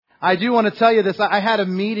I do want to tell you this. I had a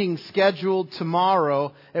meeting scheduled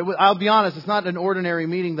tomorrow. I'll be honest, it's not an ordinary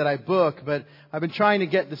meeting that I book, but I've been trying to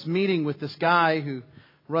get this meeting with this guy who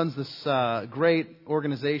runs this great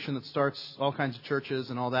organization that starts all kinds of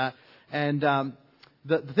churches and all that. And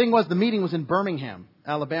the thing was, the meeting was in Birmingham,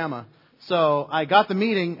 Alabama. So I got the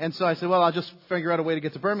meeting, and so I said, well, I'll just figure out a way to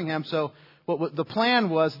get to Birmingham. So what the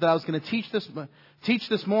plan was that I was going to teach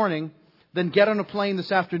this morning, then get on a plane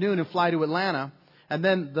this afternoon and fly to Atlanta. And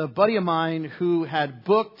then the buddy of mine who had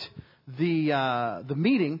booked the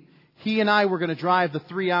meeting, he and I were going to drive the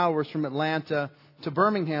 3 hours from Atlanta to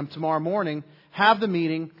Birmingham tomorrow morning, have the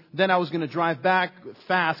meeting. Then I was going to drive back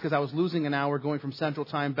fast because I was losing an hour going from Central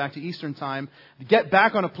Time back to Eastern Time, get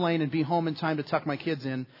back on a plane and be home in time to tuck my kids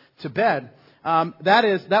in to bed.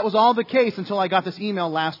 That was all the case until I got this email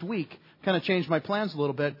last week. Kind of changed my plans a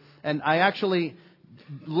little bit. And I actually,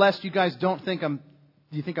 lest you guys don't think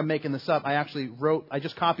you think I'm making this up, I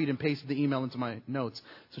just copied and pasted the email into my notes.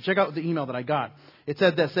 So check out the email that I got. It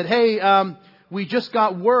said this, hey, we just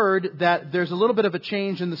got word that there's a little bit of a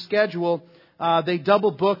change in the schedule. They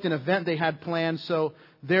double booked an event they had planned, so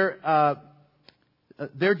they're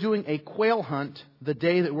doing a quail hunt the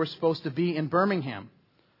day that we're supposed to be in Birmingham.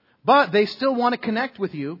 But they still want to connect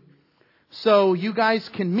with you, so you guys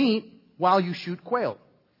can meet while you shoot quail.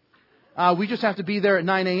 We just have to be there at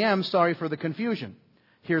 9 a.m. Sorry for the confusion.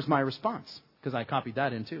 Here's my response, because I copied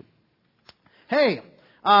that in too. Hey,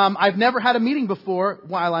 I've never had a meeting before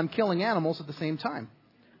while I'm killing animals at the same time.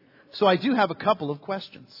 So I do have a couple of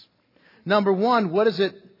questions. Number one, what does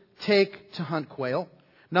it take to hunt quail?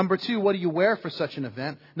 Number two, what do you wear for such an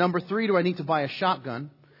event? Number three, do I need to buy a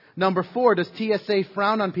shotgun? Number four, does TSA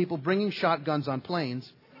frown on people bringing shotguns on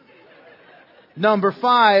planes? Number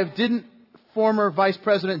five, didn't former Vice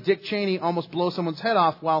President Dick Cheney almost blow someone's head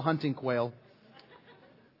off while hunting quail?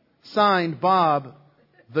 Signed, Bob,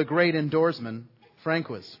 the great indoorsman,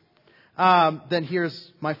 Franquez. Then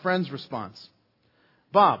here's my friend's response.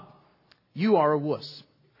 Bob, you are a wuss.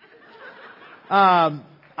 I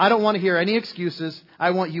don't want to hear any excuses.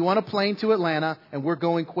 I want you on a plane to Atlanta, and we're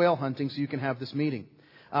going quail hunting so you can have this meeting.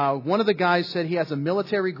 One of the guys said he has a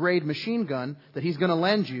military-grade machine gun that he's going to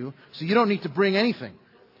lend you, so you don't need to bring anything.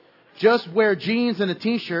 Just wear jeans and a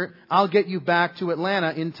T-shirt. I'll get you back to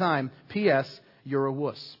Atlanta in time. P.S. You're a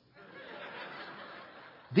wuss.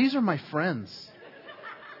 These are my friends.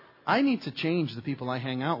 I need to change the people I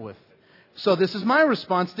hang out with. So this is my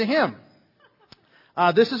response to him.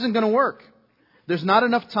 This isn't going to work. There's not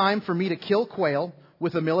enough time for me to kill quail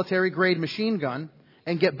with a military-grade machine gun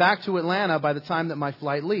and get back to Atlanta by the time that my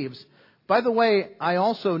flight leaves. By the way, I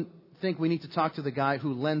also think we need to talk to the guy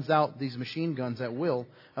who lends out these machine guns at will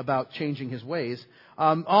about changing his ways.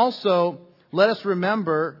 Also, let us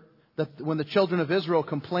remember that when the children of Israel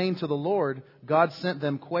complained to the Lord, God sent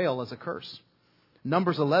them quail as a curse.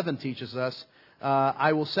 Numbers 11 teaches us,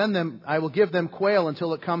 I will give them quail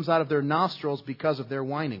until it comes out of their nostrils because of their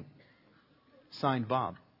whining. Signed,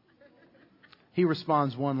 Bob. He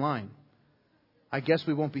responds one line. I guess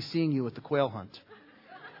we won't be seeing you at the quail hunt.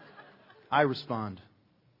 I respond,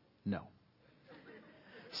 no.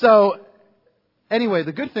 So, anyway,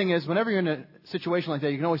 the good thing is whenever you're in a situation like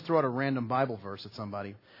that, you can always throw out a random Bible verse at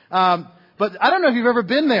somebody. But I don't know if you've ever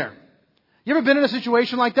been there. You ever been in a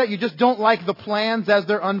situation like that? You just don't like the plans as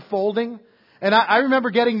they're unfolding? And I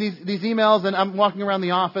remember getting these emails, and I'm walking around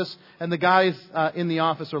the office, and the guys in the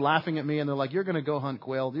office are laughing at me, and they're like, you're going to go hunt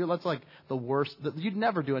quail. That's like the worst. You'd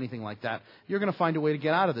never do anything like that. You're going to find a way to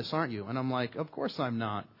get out of this, aren't you? And I'm like, of course I'm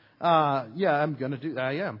not. Yeah, I'm going to do that.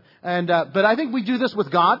 I am. But I think we do this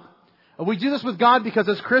with God. We do this with God because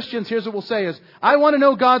as Christians, here's what we'll say is, I want to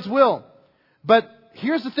know God's will. But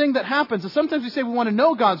here's the thing that happens. Is sometimes we say we want to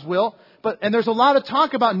know God's will, and there's a lot of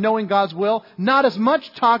talk about knowing God's will, not as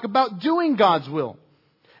much talk about doing God's will.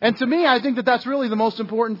 And to me, I think that that's really the most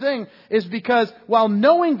important thing, is because while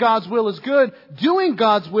knowing God's will is good, doing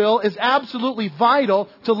God's will is absolutely vital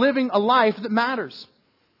to living a life that matters.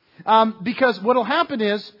 Because what will happen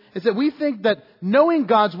is that we think that knowing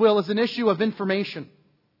God's will is an issue of information.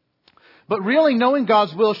 But really, knowing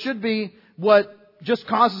God's will should be what just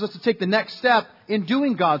causes us to take the next step in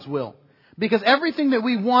doing God's will. Because everything that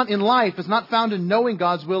we want in life is not found in knowing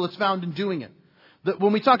God's will, it's found in doing it.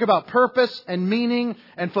 When we talk about purpose and meaning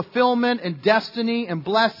and fulfillment and destiny and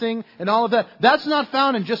blessing and all of that, that's not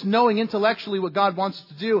found in just knowing intellectually what God wants us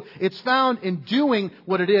to do. It's found in doing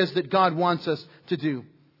what it is that God wants us to do.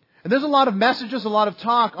 And there's a lot of messages, a lot of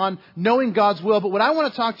talk on knowing God's will. But what I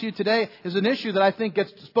want to talk to you today is an issue that I think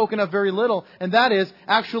gets spoken of very little. And that is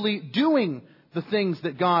actually doing the things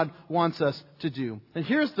that God wants us to do. And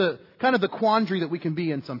here's the kind of the quandary that we can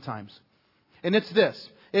be in sometimes. And it's this.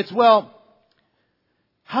 It's, well,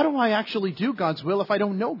 how do I actually do God's will if I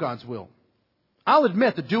don't know God's will? I'll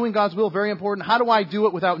admit that doing God's will is very important. How do I do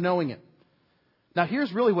it without knowing it? Now,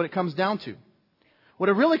 here's really what it comes down to. What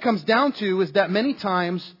it really comes down to is that many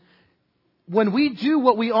times when we do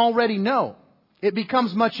what we already know, it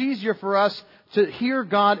becomes much easier for us to hear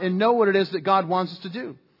God and know what it is that God wants us to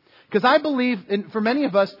do. Because I believe, and for many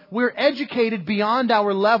of us, we're educated beyond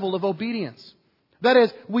our level of obedience. That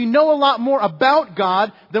is, we know a lot more about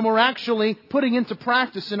God than we're actually putting into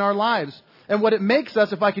practice in our lives. And what it makes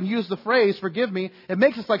us, if I can use the phrase, forgive me, it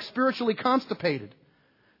makes us like spiritually constipated.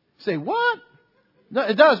 Say, what? No,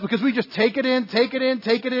 it does, because we just take it in,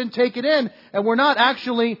 and we're not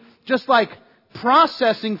actually just like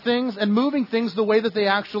processing things and moving things the way that they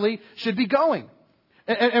actually should be going.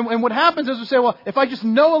 And what happens is we say, well, if I just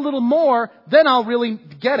know a little more, then I'll really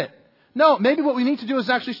get it. No, maybe what we need to do is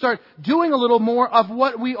actually start doing a little more of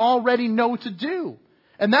what we already know to do.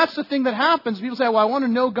 And that's the thing that happens. People say, well, I want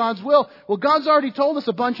to know God's will. Well, God's already told us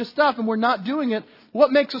a bunch of stuff and we're not doing it.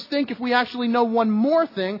 What makes us think if we actually know one more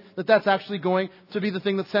thing, that that's actually going to be the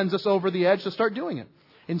thing that sends us over the edge to start doing it?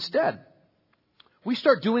 Instead, we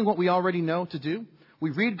start doing what we already know to do.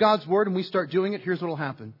 We read God's Word and we start doing it. Here's what will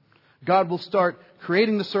happen. God will start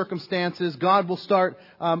creating the circumstances. God will start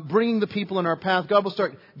bringing the people in our path. God will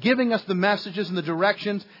start giving us the messages and the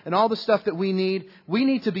directions and all the stuff that we need. We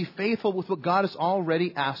need to be faithful with what God has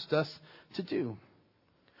already asked us to do.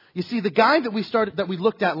 You see, the guy that we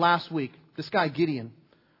looked at last week, this guy Gideon,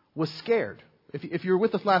 was scared. If you were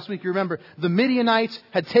with us last week, you remember the Midianites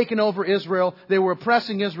had taken over Israel. They were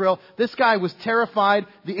oppressing Israel. This guy was terrified.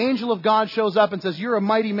 The angel of God shows up and says, "You're a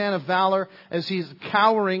mighty man of valor," as he's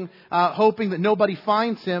cowering, hoping that nobody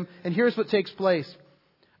finds him. And here's what takes place.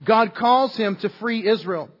 God calls him to free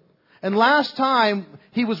Israel. And last time,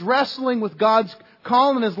 he was wrestling with God's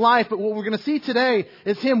call in his life. But what we're going to see today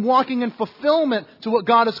is him walking in fulfillment to what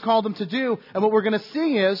God has called him to do. And what we're going to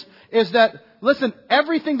see is that, listen,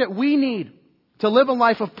 everything that we need to live a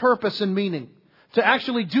life of purpose and meaning, to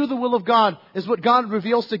actually do the will of God, is what God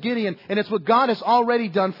reveals to Gideon. And it's what God has already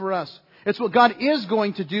done for us. It's what God is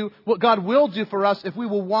going to do, what God will do for us if we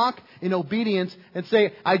will walk in obedience and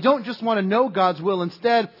say, I don't just want to know God's will.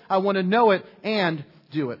 Instead, I want to know it and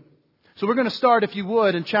do it. So we're going to start, if you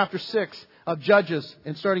would, in chapter 6 of Judges,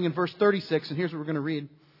 and starting in verse 36. And here's what we're going to read.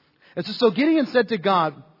 It says, "So Gideon said to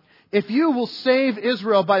God, if you will save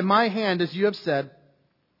Israel by my hand, as you have said,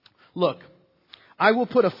 look, I will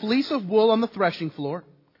put a fleece of wool on the threshing floor,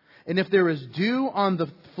 and if there is dew on the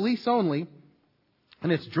fleece only,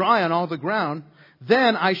 and it's dry on all the ground,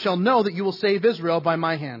 then I shall know that you will save Israel by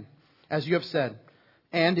my hand, as you have said."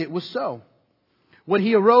 And it was so. When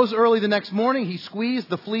he arose early the next morning, he squeezed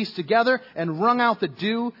the fleece together and wrung out the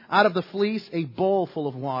dew out of the fleece, a bowl full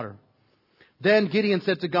of water. Then Gideon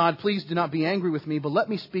said to God, "Please do not be angry with me, but let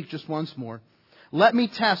me speak just once more. Let me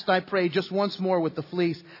test, I pray, just once more with the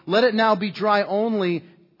fleece. Let it now be dry only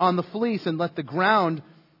on the fleece, and let the ground,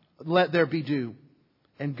 let there be dew."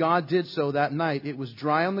 And God did so that night. It was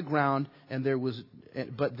dry on the ground, there was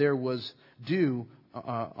dew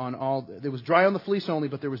on all. It was dry on the fleece only,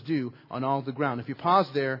 but there was dew on all the ground. If you pause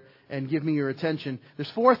there and give me your attention,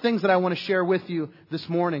 there's 4 things that I want to share with you this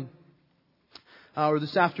morning or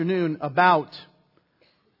this afternoon about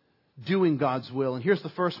doing God's will. And here's the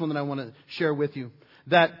first one that I want to share with you.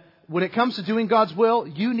 That when it comes to doing God's will,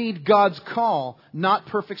 you need God's call, not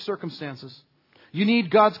perfect circumstances. You need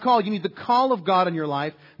God's call. You need the call of God in your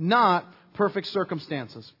life, not perfect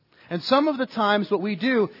circumstances. And some of the times what we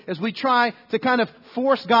do is we try to kind of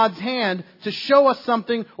force God's hand to show us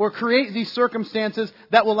something or create these circumstances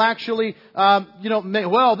that will actually,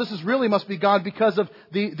 this is really must be God because of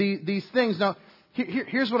these things. Now,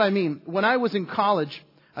 here's what I mean. When I was in college,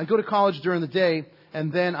 I'd go to college during the day,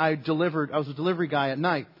 and then I was a delivery guy at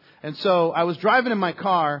night. And so I was driving in my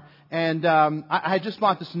car, and I had just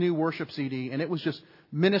bought this new worship CD, and it was just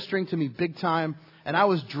ministering to me big time. And I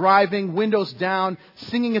was driving, windows down,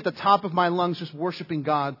 singing at the top of my lungs, just worshiping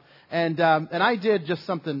God. And I did just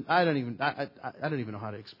something, I don't even know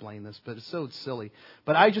how to explain this, but it's so silly.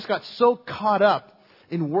 But I just got so caught up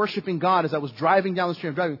in worshiping God as I was driving down the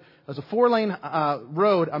street. It was a 4-lane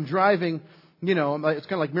road. I'm driving. It's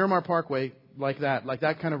kind of like Miramar Parkway, like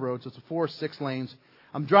that kind of road. So it's 4 or 6 lanes.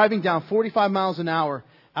 I'm driving down 45 miles an hour.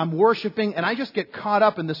 I'm worshiping, and I just get caught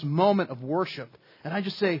up in this moment of worship. And I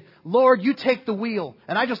just say, "Lord, you take the wheel."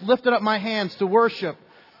 And I just lifted up my hands to worship.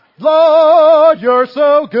 "Lord, you're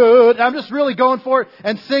so good." And I'm just really going for it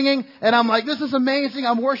and singing. And I'm like, this is amazing.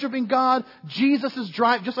 I'm worshiping God. Jesus is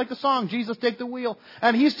driving, just like the song, "Jesus, take the wheel."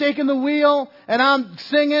 And He's taking the wheel, and I'm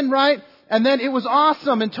singing, right? And then it was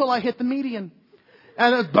awesome until I hit the median.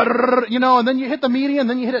 and it's brrr, and then you hit the median,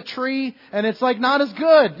 then you hit a tree, and it's like not as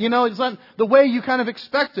good. It's not the way you kind of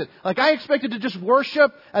expect it. Like I expected to just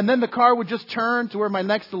worship, and then the car would just turn to where my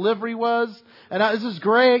next delivery was, and this is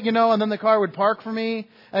great, and then the car would park for me,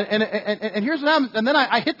 and here's what happens, and then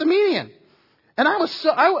I hit the median, and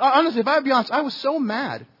honestly, if I be honest, I was so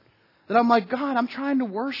mad that I'm like, God, I'm trying to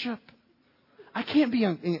worship. I can't be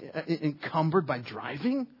encumbered by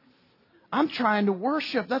driving. I'm trying to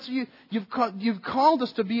worship. That's you've called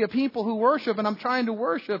us to be a people who worship, and I'm trying to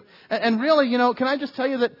worship. And really, can I just tell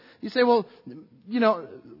you that you say, well,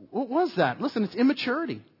 what was that? Listen, it's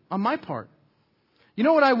immaturity on my part. You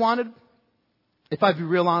know what I wanted? If I'd be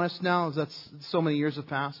real honest now, as that's so many years have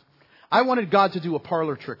passed, I wanted God to do a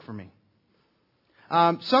parlor trick for me.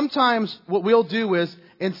 Sometimes what we'll do is,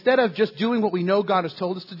 instead of just doing what we know God has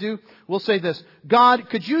told us to do, we'll say this: God,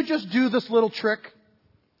 could you just do this little trick?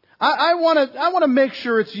 I want to make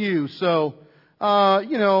sure it's you. So,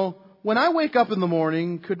 when I wake up in the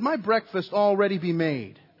morning, could my breakfast already be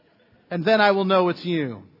made? And then I will know it's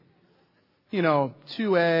you.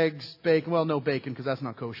 2 eggs, bacon. Well, no bacon because that's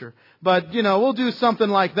not kosher. But, we'll do something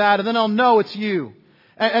like that, and then I'll know it's you.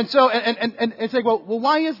 And so it's like, well,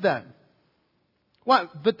 why is that? Why?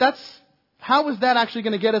 But how is that actually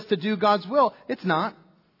going to get us to do God's will? It's not.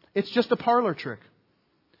 It's just a parlor trick.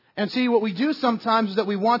 And see, what we do sometimes is that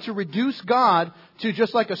we want to reduce God to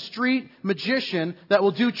just like a street magician that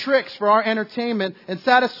will do tricks for our entertainment and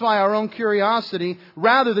satisfy our own curiosity,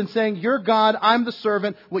 rather than saying, you're God, I'm the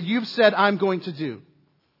servant, what you've said I'm going to do.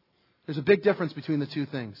 There's a big difference between the two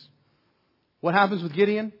things. What happens with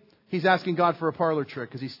Gideon? He's asking God for a parlor trick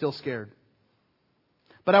because he's still scared.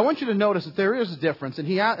 But I want you to notice that there is a difference. And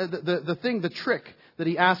the trick that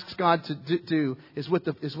he asks God to do is with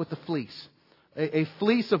the fleece. A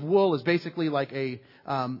fleece of wool is basically like a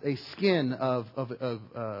skin of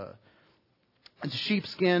a sheep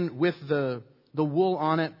skin with the wool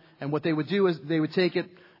on it. And what they would do is they would take it,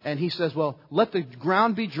 and he says, well, let the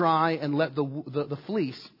ground be dry and let the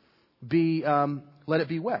fleece be let it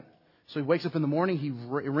be wet. So he wakes up in the morning, he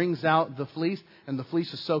wrings out the fleece, and the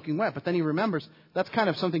fleece is soaking wet. But then he remembers that's kind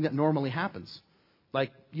of something that normally happens.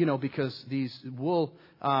 Like, because these wool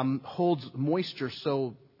holds moisture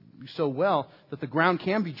so well that the ground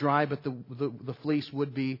can be dry, but the fleece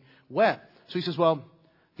would be wet. So he says, well,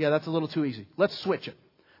 yeah, that's a little too easy. Let's switch it.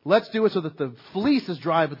 Let's do it so that the fleece is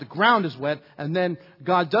dry, but the ground is wet, and then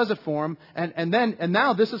God does it for him. And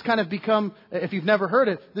now this has kind of become, if you've never heard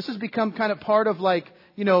it, this has become kind of part of like,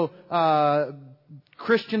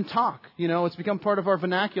 Christian talk. It's become part of our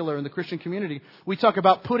vernacular in the Christian community. We talk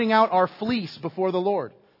about putting out our fleece before the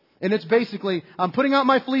Lord. And it's basically, I'm putting out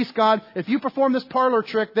my fleece, God. If you perform this parlor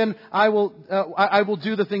trick, then I will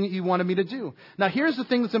do the thing that you wanted me to do. Now, here's the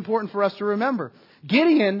thing that's important for us to remember.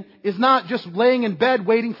 Gideon is not just laying in bed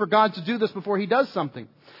waiting for God to do this before he does something.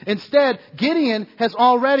 Instead, Gideon has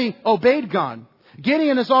already obeyed God.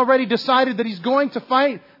 Gideon has already decided that he's going to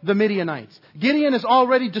fight the Midianites. Gideon has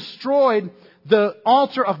already destroyed the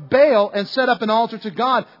altar of Baal and set up an altar to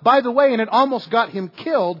God. By the way, and it almost got him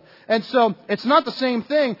killed. And so it's not the same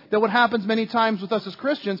thing that what happens many times with us as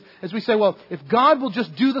Christians, as we say, well, if God will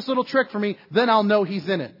just do this little trick for me, then I'll know he's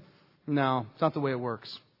in it. No, it's not the way it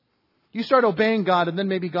works. You start obeying God, and then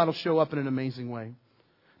maybe God will show up in an amazing way.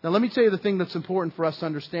 Now, let me tell you the thing that's important for us to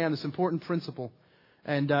understand, this important principle.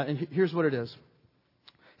 And here's what it is.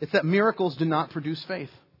 It's that miracles do not produce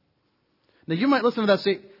faith. Now, you might listen to that and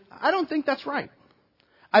say, I don't think that's right.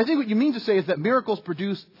 I think what you mean to say is that miracles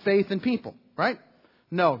produce faith in people, right?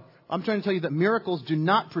 No, I'm trying to tell you that miracles do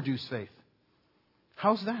not produce faith.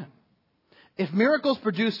 How's that? If miracles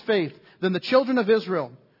produce faith, then the children of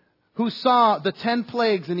Israel, who saw the 10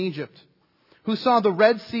 plagues in Egypt, who saw the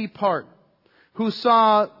Red Sea part, who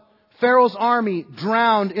saw Pharaoh's army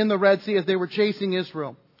drowned in the Red Sea as they were chasing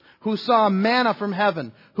Israel, who saw manna from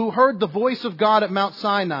heaven, who heard the voice of God at Mount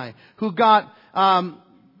Sinai, who got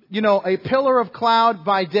a pillar of cloud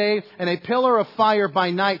by day and a pillar of fire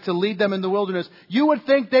by night to lead them in the wilderness, you would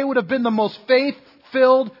think they would have been the most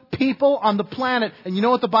faith-filled people on the planet. And you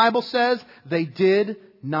know what the Bible says? They did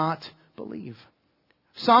not believe.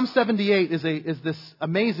 Psalm 78 is this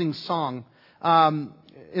amazing song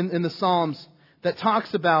in the Psalms that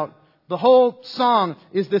talks about, the whole song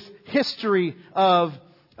is this history of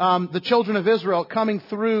the children of Israel coming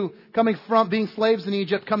from being slaves in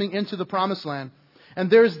Egypt, coming into the Promised Land. And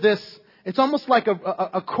there's this, it's almost like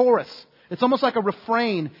a chorus. It's almost like a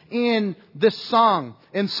refrain in this song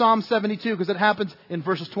in Psalm 72, because it happens in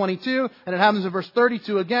verses 22 and it happens in verse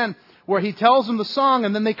 32 again, where he tells them the song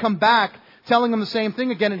and then they come back telling them the same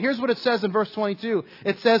thing again. And here's what it says in verse 22.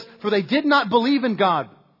 It says, for they did not believe in God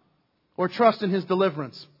or trust in His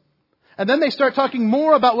deliverance. And then they start talking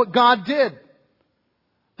more about what God did.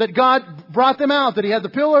 That God brought them out, that He had the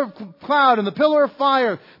pillar of cloud and the pillar of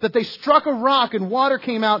fire, that they struck a rock and water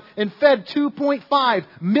came out and fed 2.5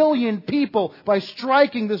 million people by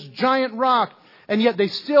striking this giant rock. And yet they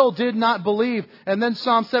still did not believe. And then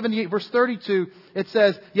Psalm 78 verse 32, it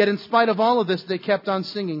says, yet in spite of all of this, they kept on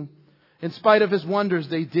singing. In spite of His wonders,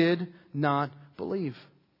 they did not believe.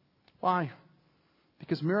 Why?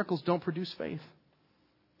 Because miracles don't produce faith.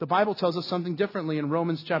 The Bible tells us something differently in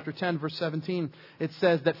Romans chapter 10, verse 17. It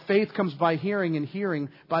says that faith comes by hearing and hearing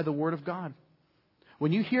by the Word of God.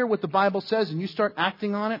 When you hear what the Bible says and you start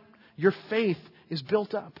acting on it, your faith is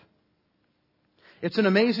built up. It's an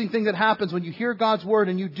amazing thing that happens when you hear God's Word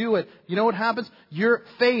and you do it. You know what happens? Your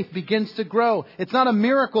faith begins to grow. It's not a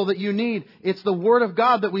miracle that you need. It's the Word of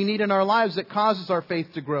God that we need in our lives that causes our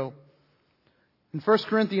faith to grow. In 1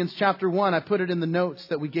 Corinthians chapter 1, I put it in the notes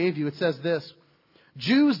that we gave you. It says this.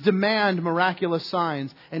 Jews demand miraculous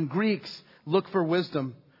signs, and Greeks look for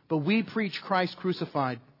wisdom. But we preach Christ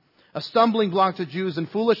crucified, a stumbling block to Jews and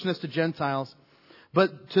foolishness to Gentiles.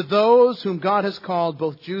 But to those whom God has called,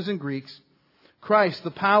 both Jews and Greeks, Christ,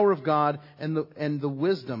 the power of God and the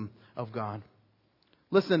wisdom of God.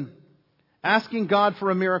 Listen, asking God for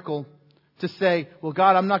a miracle to say, well,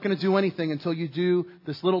 God, I'm not going to do anything until you do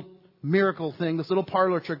this little miracle thing, this little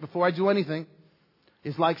parlor trick before I do anything,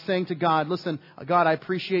 is like saying to God, listen, God, I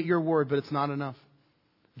appreciate your word, but it's not enough.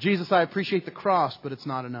 Jesus, I appreciate the cross, but it's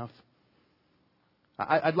not enough.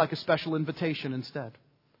 I'd like a special invitation instead.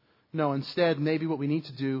 No, instead, maybe what we need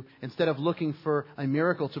to do, instead of looking for a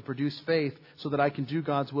miracle to produce faith so that I can do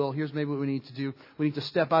God's will, here's maybe what we need to do. We need to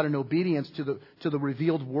step out in obedience to the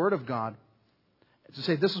revealed Word of God. To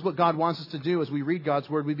say, this is what God wants us to do. As we read God's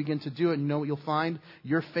Word, we begin to do it. And you know what you'll find?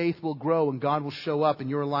 Your faith will grow and God will show up in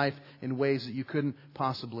your life in ways that you couldn't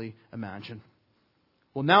possibly imagine.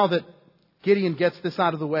 Well, now that Gideon gets this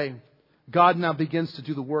out of the way, God now begins to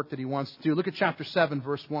do the work that He wants to do. Look at chapter 7,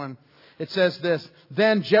 verse 1. It says this,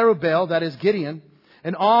 then Jerubbaal, that is Gideon,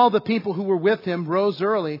 and all the people who were with him rose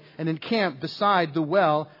early and encamped beside the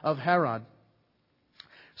well of Harod.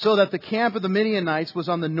 So that the camp of the Midianites was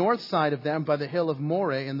on the north side of them by the hill of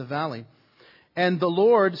Moreh in the valley. And the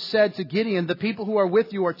Lord said to Gideon, the people who are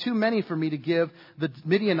with you are too many for me to give the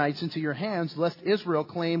Midianites into your hands, lest Israel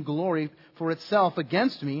claim glory for itself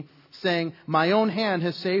against me, saying, my own hand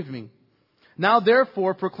has saved me. Now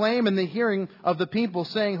therefore proclaim in the hearing of the people,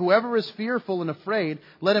 saying, whoever is fearful and afraid,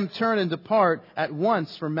 let him turn and depart at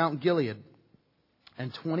once from Mount Gilead.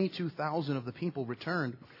 And 22,000 of the people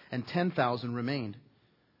returned, and 10,000 remained.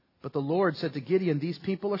 But the Lord said to Gideon, these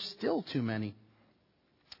people are still too many.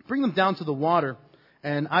 Bring them down to the water,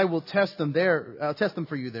 and I will test them there. I'll test them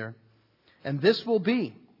for you there. And this will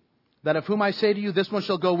be, that of whom I say to you, this one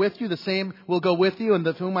shall go with you, the same will go with you. And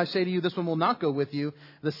of whom I say to you, this one will not go with you,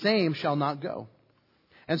 the same shall not go.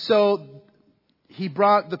 And so he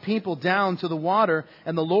brought the people down to the water,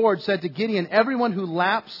 and the Lord said to Gideon, everyone who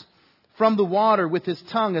laps from the water with his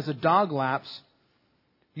tongue as a dog laps,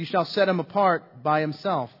 you shall set him apart by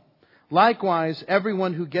himself. Likewise,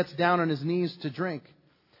 everyone who gets down on his knees to drink.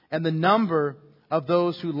 And the number of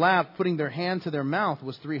those who lapped, putting their hand to their mouth,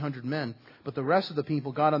 was 300 men. But the rest of the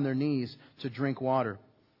people got on their knees to drink water.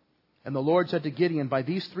 And the Lord said to Gideon, by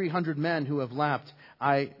these 300 men who have lapped,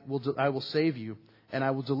 I will save you, and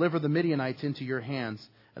I will deliver the Midianites into your hands.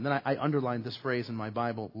 And then I underlined this phrase in my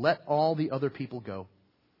Bible, let all the other people go.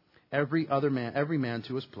 Every man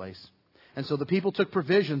to his place. And so the people took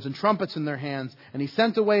provisions and trumpets in their hands, and he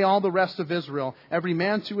sent away all the rest of Israel, every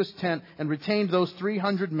man to his tent, and retained those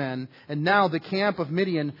 300 men. And now the camp of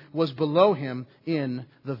Midian was below him in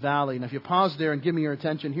the valley. Now if you pause there and give me your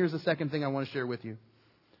attention, here's the second thing I want to share with you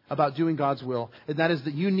about doing God's will. And that is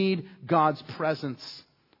that you need God's presence,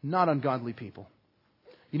 not ungodly people.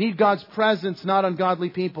 You need God's presence, not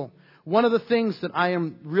ungodly people. One of the things that I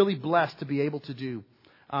am really blessed to be able to do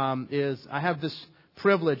is I have this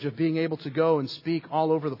privilege of being able to go and speak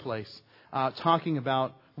all over the place, talking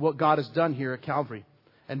about what God has done here at Calvary,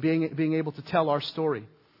 and being able to tell our story.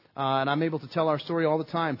 And I'm able to tell our story all the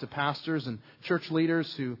time to pastors and church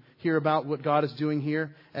leaders who hear about what God is doing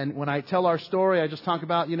here. And when I tell our story, I just talk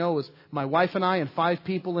about, it was my wife and I and 5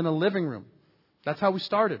 people in a living room. That's how we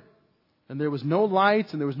started. And there was no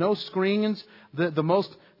lights and there was no screens. The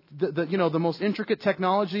most intricate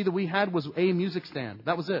technology that we had was a music stand.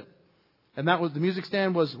 That was it. And that was the music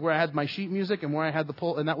stand was where I had my sheet music and where I had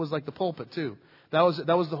and that was like the pulpit too. That was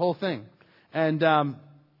the whole thing. And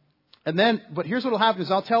then, but here's what will happen is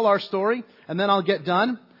I'll tell our story and then I'll get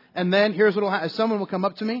done. And then here's what will happen. Someone will come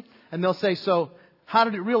up to me and they'll say, so how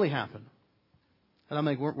did it really happen? And I'm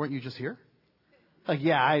like, weren't you just here? Like,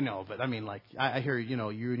 yeah, I know, but I mean, like, I hear, you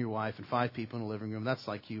and your wife and 5 people in a living room. That's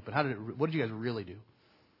like cute. But what did you guys really do?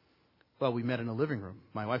 Well, we met in a living room,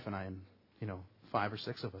 my wife and I, and, 5 or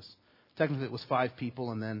 6 of us. Technically, it was 5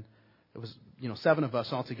 people, and then it was, 7 of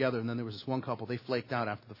us all together. And then there was this one couple. They flaked out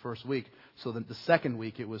after the first week. So the second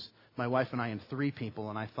week, it was my wife and I and 3 people.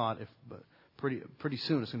 And I thought, pretty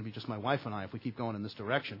soon, it's going to be just my wife and I if we keep going in this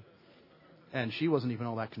direction. And she wasn't even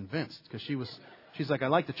all that convinced because she's like, I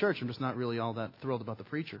like the church. I'm just not really all that thrilled about the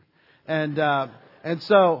preacher. And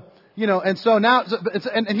so now,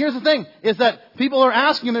 and here's the thing, is that people are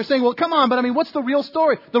asking, and they're saying, well, come on, but I mean, what's the real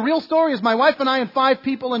story? The real story is my wife and I and 5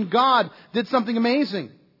 people and God did something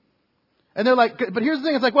amazing. And they're like, but here's the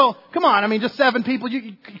thing, it's like, well, come on, I mean, just 7 people,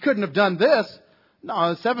 you couldn't have done this.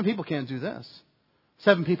 No, 7 people can't do this.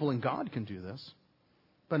 7 people and God can do this,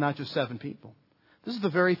 but not just 7 people. This is the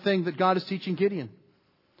very thing that God is teaching Gideon.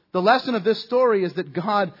 The lesson of this story is that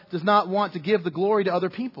God does not want to give the glory to other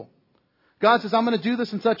people. God says, I'm going to do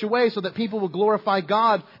this in such a way so that people will glorify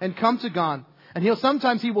God and come to God. And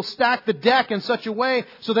sometimes He will stack the deck in such a way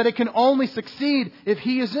so that it can only succeed if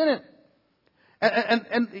He is in it.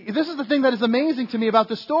 And this is the thing that is amazing to me about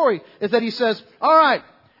this story, is that He says, all right,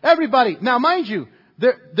 everybody. Now, mind you,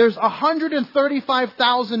 there's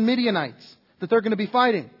 135,000 Midianites that they're going to be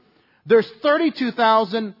fighting. There's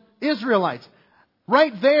 32,000 Israelites.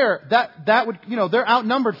 Right there, that would, they're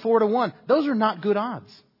outnumbered 4-1. Those are not good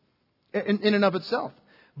odds in and of itself.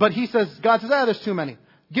 But God says, there's too many.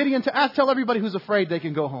 Gideon, tell everybody who's afraid they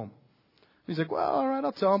can go home. He's like, well, all right,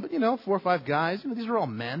 I'll tell them. But 4 or 5 guys, these are all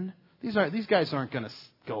men. These guys aren't going to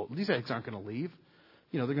go. These guys aren't going to leave.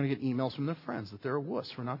 They're going to get emails from their friends that they're a wuss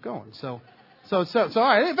for not going. So all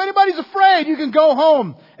right, if anybody's afraid, you can go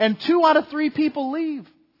home. And 2 out of 3 people leave.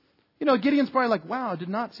 Gideon's probably like, wow, I did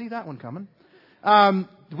not see that one coming.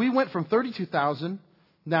 We went from 32,000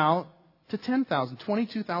 now to 10,000,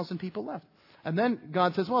 22,000 people left. And then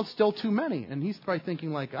God says, well, it's still too many. And he's probably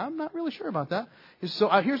thinking like, I'm not really sure about that. So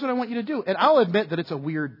here's what I want you to do. And I'll admit that it's a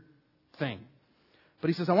weird thing. But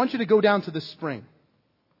He says, I want you to go down to this spring.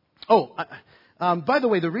 By the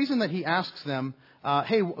way, the reason that He asks them,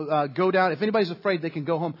 go down. If anybody's afraid, they can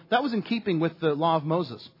go home. That was in keeping with the law of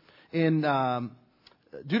Moses. In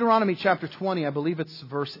Deuteronomy chapter 20, I believe it's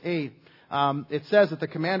verse 8, it says that the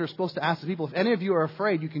commander is supposed to ask the people, if any of you are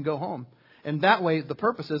afraid, you can go home. And that way, the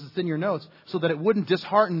purpose is, it's in your notes, so that it wouldn't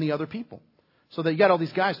dishearten the other people. So that you got all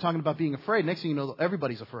these guys talking about being afraid. Next thing you know,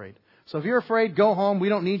 everybody's afraid. So if you're afraid, go home. We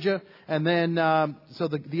don't need you. And then, so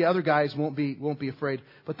the other guys won't be afraid.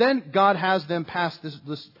 But then God has them pass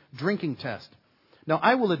this drinking test. Now,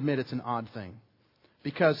 I will admit it's an odd thing.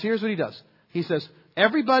 Because here's what He does. He says,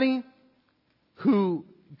 everybody who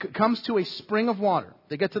comes to a spring of water,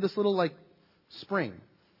 they get to this little spring.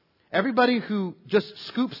 Everybody who just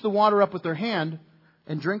scoops the water up with their hand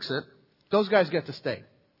and drinks it, those guys get to stay.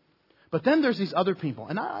 But then there's these other people.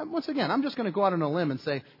 And once again, I'm just going to go out on a limb and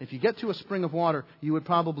say, if you get to a spring of water, you would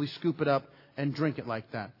probably scoop it up and drink it like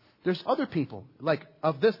that. There's other people,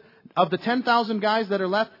 of the 10,000 guys that are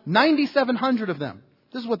left, 9,700 of them.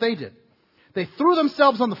 This is what they did. They threw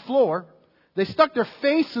themselves on the floor. They stuck their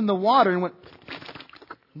face in the water and went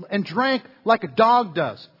and drank like a dog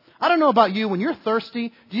does. I don't know about you. When you're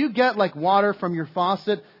thirsty, do you get water from your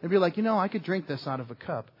faucet and be like, I could drink this out of a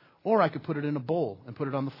cup, or I could put it in a bowl and put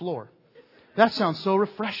it on the floor. That sounds so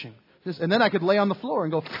refreshing. And then I could lay on the floor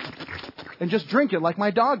and go and just drink it like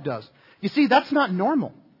my dog does. You see, that's not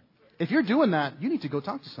normal. If you're doing that, you need to go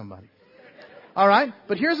talk to somebody. All right?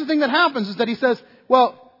 But here's the thing that happens is that He says,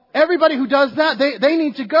 well, everybody who does that, they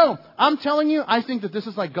need to go. I'm telling you, I think that this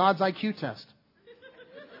is like God's IQ test.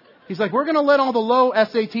 He's like, we're going to let all the low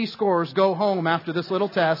SAT scorers go home after this little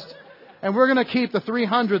test. And we're going to keep the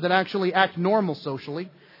 300 that actually act normal socially.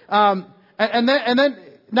 Now,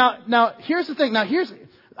 here's the thing.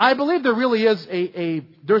 I believe there really is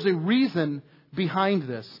there's a reason behind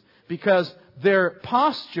this. Because their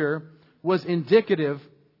posture was indicative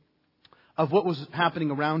of what was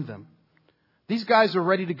happening around them. These guys are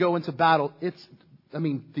ready to go into battle.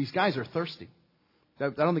 These guys are thirsty. I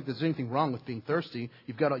don't think there's anything wrong with being thirsty.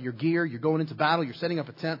 You've got all your gear. You're going into battle. You're setting up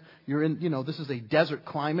a tent. You're in, this is a desert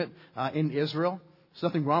climate in Israel. There's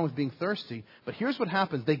nothing wrong with being thirsty. But here's what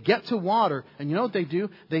happens. They get to water, and you know what they do?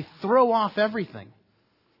 They throw off everything.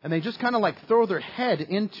 And they just kind of throw their head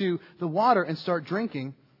into the water and start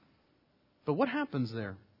drinking. But what happens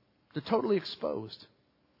there? They're totally exposed.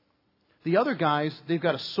 The other guys, they've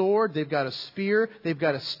got a sword, they've got a spear, they've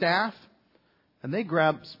got a staff. And they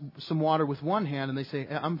grab some water with one hand and they say,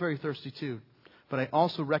 I'm very thirsty too. But I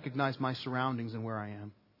also recognize my surroundings and where I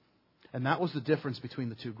am. And that was the difference between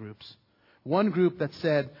the two groups. One group that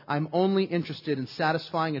said, I'm only interested in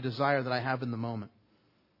satisfying a desire that I have in the moment.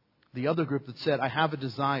 The other group that said, I have a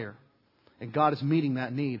desire, and God is meeting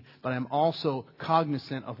that need, but I'm also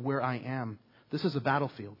cognizant of where I am. This is a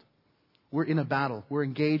battlefield. We're in a battle. We're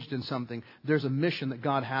engaged in something. There's a mission that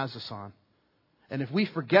God has us on. And if we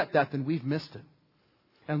forget that, then we've missed it.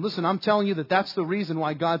 And listen, I'm telling you that that's the reason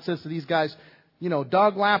why God says to these guys,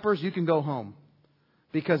 dog lappers, you can go home.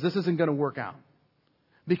 Because this isn't going to work out.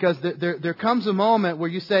 Because there comes a moment where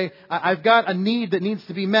you say, I've got a need that needs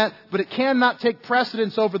to be met, but it cannot take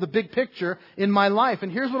precedence over the big picture in my life.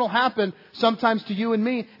 And here's what will happen sometimes to you and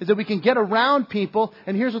me, is that we can get around people,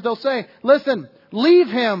 and here's what they'll say. Listen, leave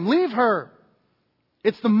him, leave her.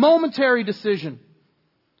 It's the momentary decision.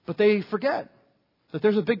 But they forget that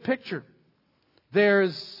there's a big picture.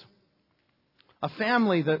 There's a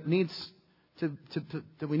family that needs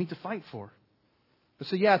that we need to fight for.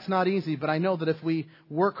 So yeah, it's not easy, but I know that if we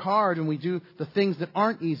work hard and we do the things that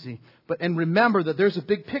aren't easy, and remember that there's a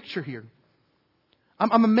big picture here.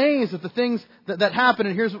 I'm amazed at the things that happen,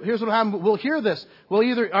 and here's what will happen. We'll hear this.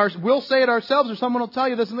 We'll say it ourselves, or someone will tell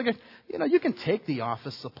you this, and they go, you can take the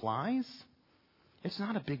office supplies. It's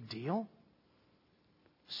not a big deal.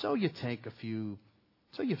 So you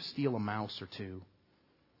steal a mouse or two.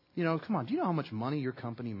 Come on, do you know how much money your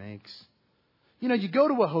company makes? You go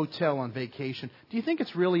to a hotel on vacation. Do you think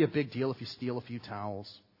it's really a big deal if you steal a few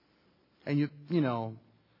towels? And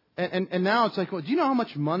and now it's like, well, do you know how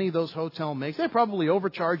much money those hotels make? They're probably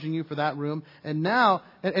overcharging you for that room. And now,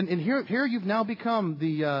 and here you've now become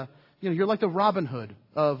you're like the Robin Hood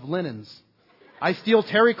of linens. I steal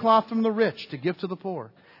terry cloth from the rich to give to the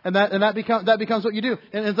poor. And that becomes what you do.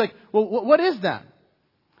 And it's like, well, what is that?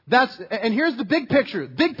 And here's the big picture.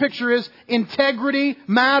 Big picture is integrity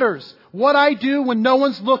matters. What I do when no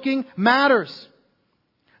one's looking matters.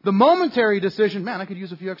 The momentary decision, man, I could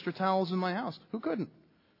use a few extra towels in my house. Who couldn't?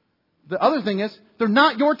 The other thing is, they're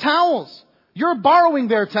not your towels. You're borrowing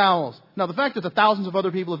their towels. Now, the fact that the thousands of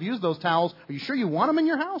other people have used those towels, are you sure you want them in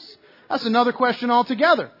your house? That's another question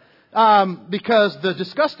altogether. Because the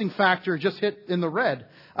disgusting factor just hit in the red.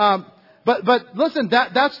 But listen,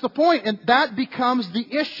 that's the point, and that becomes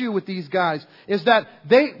the issue with these guys, is that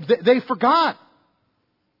they forgot.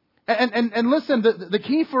 And listen, the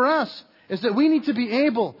key for us is that we need to be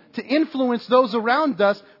able to influence those around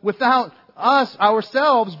us without us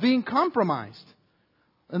ourselves being compromised.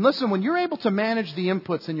 And listen, when you're able to manage the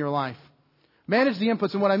inputs in your life,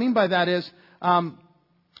 and what I mean by that is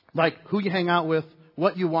like who you hang out with,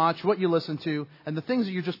 what you watch, what you listen to, and the things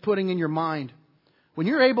that you're just putting in your mind. When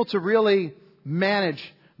you're able to really manage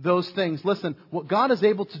those things, listen, what God is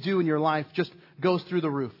able to do in your life just goes through the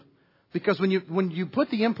roof. Because when you put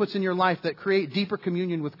the inputs in your life that create deeper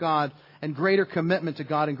communion with God and greater commitment to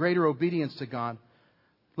God and greater obedience to God,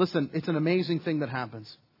 listen, it's an amazing thing that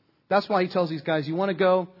happens. That's why he tells these guys, you want to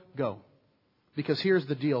go? Go. Because here's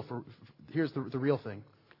the deal. Here's the real thing.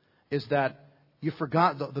 Is that you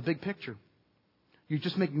forgot the big picture. You're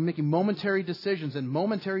just making momentary decisions, and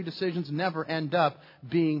momentary decisions never end up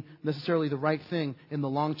being necessarily the right thing in the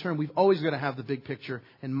long term. We've always got to have the big picture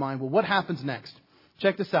in mind. Well, what happens next?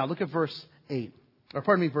 Check this out. Look at verse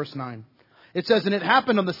 9. It says, and it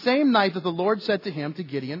happened on the same night that the Lord said to him, to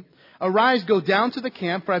Gideon, arise, go down to the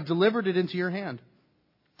camp, for I've delivered it into your hand.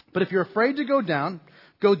 But if you're afraid to go down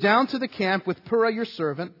to the camp with Purah your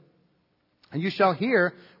servant, and you shall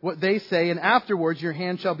hear what they say, and afterwards your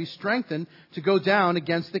hand shall be strengthened to go down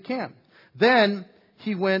against the camp. Then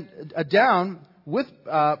he went down with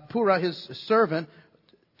Purah his servant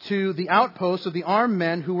to the outposts of the armed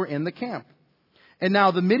men who were in the camp. And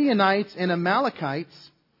now the Midianites and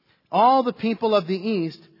Amalekites, all the people of the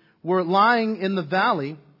east, were lying in the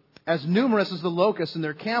valley, as numerous as the locusts, and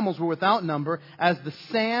their camels were without number, as the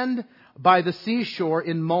sand by the seashore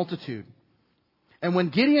in multitude. And when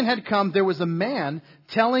Gideon had come, there was a man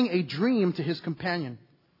telling a dream to his companion.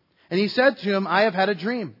 And he said to him, I have had a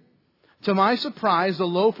dream. To my surprise, a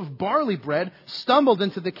loaf of barley bread stumbled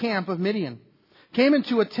into the camp of Midian, came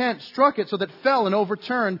into a tent, struck it so that it fell and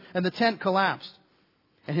overturned, and the tent collapsed.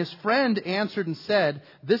 And his friend answered and said,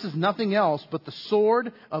 this is nothing else but the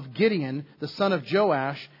sword of Gideon, the son of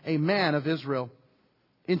Joash, a man of Israel.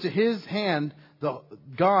 Into his hand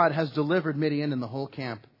God has delivered Midian and the whole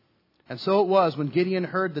camp. And so it was when Gideon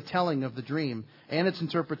heard the telling of the dream and its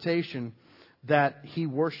interpretation that he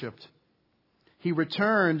worshipped. He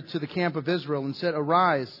returned to the camp of Israel and said,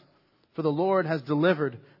 arise, for the Lord has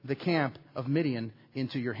delivered the camp of Midian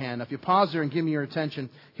into your hand. Now, if you pause there and give me your attention,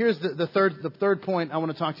 here's the third point I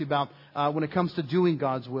want to talk to you about when it comes to doing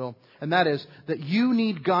God's will. And that is that you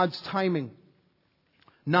need God's timing,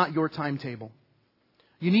 not your timetable.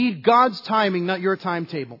 You need God's timing, not your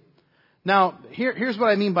timetable. Now, here's what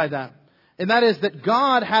I mean by that. And that is that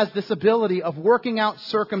God has this ability of working out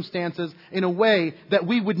circumstances in a way that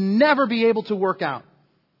we would never be able to work out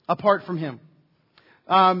apart from Him.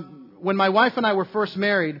 When my wife and I were first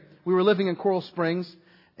married, we were living in Coral Springs,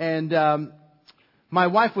 and my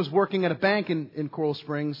wife was working at a bank in Coral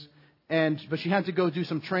Springs, but she had to go do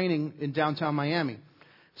some training in downtown Miami.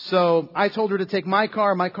 So I told her to take my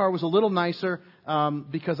car. My car was a little nicer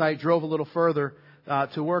because I drove a little further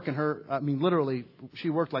to work, and literally, she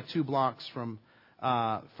worked like 2 blocks from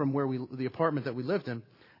the apartment that we lived in,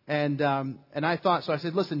 and I thought, so I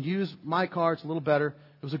said, listen, use my car; it's a little better.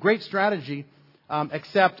 It was a great strategy,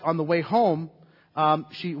 except on the way home,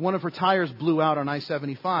 one of her tires blew out on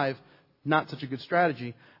I-75. Not such a good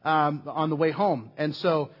strategy on the way home. And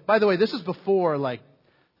so, by the way, this is before like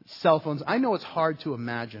cell phones. I know it's hard to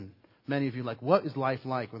imagine. Many of you like, what is life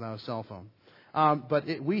like without a cell phone? But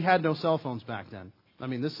we had no cell phones back then. I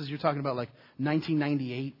mean, you're talking about like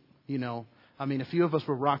 1998, you know. I mean, a few of us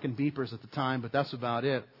were rocking beepers at the time, but that's about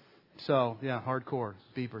it. So, yeah, hardcore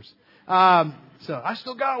beepers. So I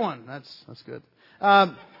still got one. That's good.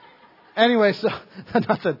 Anyway, so,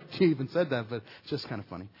 not that she even said that, but it's just kind of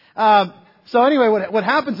funny. So anyway, what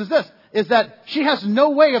happens is this, is that she has no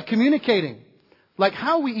way of communicating. Like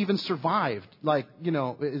how we even survived, like, you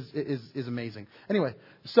know, is amazing. Anyway,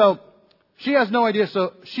 so she has no idea.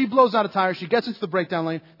 So she blows out a tire. She gets into the breakdown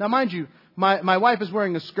lane. Now, mind you, my wife is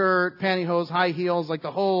wearing a skirt, pantyhose, high heels, like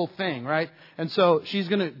the whole thing, right? And so she's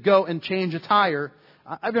going to go and change a tire.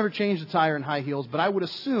 I've never changed a tire in high heels, but I would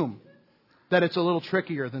assume that it's a little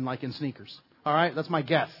trickier than like in sneakers. All right? That's my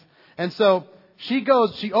guess. And so she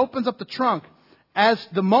opens up the trunk. As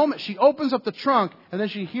the moment she opens up the trunk, and then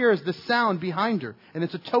she hears the sound behind her, and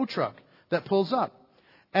it's a tow truck that pulls up.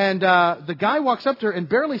 And the guy walks up to her and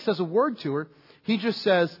barely says a word to her. He just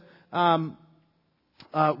says,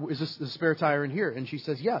 is this the spare tire in here? And she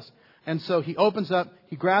says, yes. And so he opens up,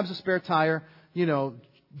 he grabs a spare tire, you know,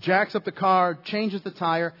 jacks up the car, changes the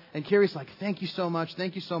tire, and Carrie's like, thank you so much,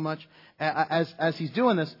 as he's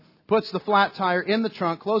doing this, puts the flat tire in the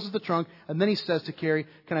trunk, closes the trunk, and then he says to Carrie,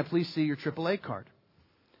 can I please see your AAA card?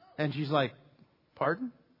 And she's like,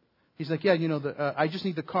 pardon? He's like, yeah, you know, I just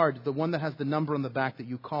need the card, the one that has the number on the back that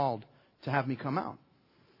you called to have me come out.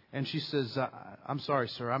 And she says, I'm sorry,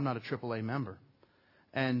 sir, I'm not a AAA member.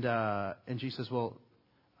 And she says, well,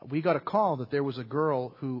 we got a call that there was a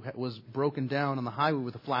girl who was broken down on the highway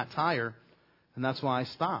with a flat tire, and that's why I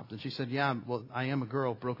stopped. And she said, yeah, well, I am a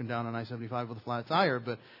girl broken down on I-75 with a flat tire,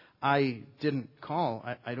 but I didn't call.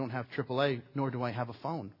 I don't have AAA, nor do I have a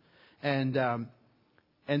phone. And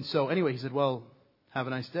so anyway, he said, well, have a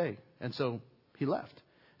nice day. And so he left.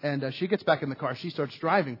 And she gets back in the car. She starts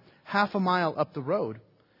driving. Half a mile up the road,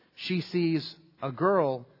 she sees a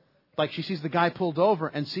girl, like she sees the guy pulled over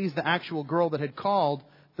and sees the actual girl that had called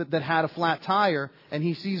that had a flat tire. And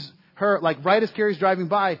he sees her, like right as Carrie's driving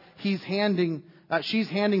by, she's handing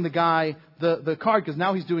the guy the card, because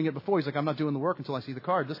now he's doing it before. He's like, I'm not doing the work until I see the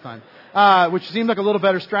card this time, which seemed like a little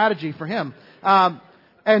better strategy for him. So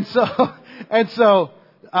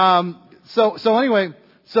anyway,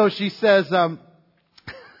 so she says,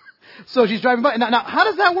 so she's driving by. Now, how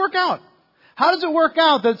does that work out? How does it work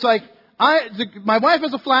out that it's like, my wife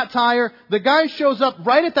has a flat tire. The guy shows up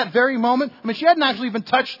right at that very moment. I mean, she hadn't actually even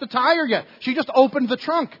touched the tire yet. She just opened the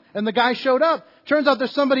trunk and the guy showed up. Turns out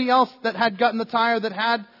there's somebody else that had gotten the tire, that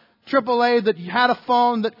had AAA, that had a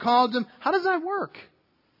phone, that called him. How does that work?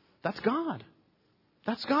 That's God.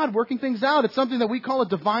 That's God working things out. It's something that we call a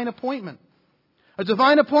divine appointment. A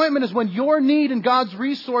divine appointment is when your need and God's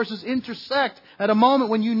resources intersect at a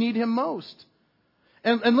moment when you need Him most.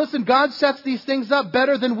 And listen, God sets these things up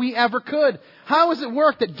better than we ever could. How does it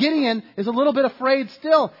work that Gideon is a little bit afraid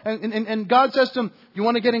still? And God says to him, you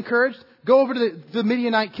want to get encouraged? Go over to the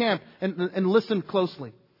Midianite camp and listen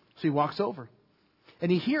closely. So he walks over.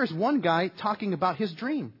 And he hears one guy talking about his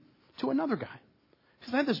dream to another guy. He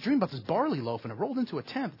says, I had this dream about this barley loaf and it rolled into a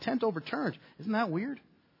tent. The tent overturned. Isn't that weird?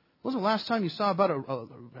 When was the last time you saw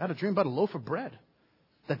had a dream about a loaf of bread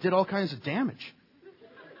that did all kinds of damage?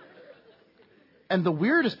 And the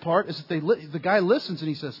weirdest part is that the guy listens and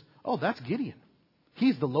he says, oh, that's Gideon.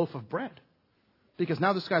 He's the loaf of bread. Because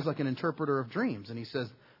now this guy's like an interpreter of dreams. And he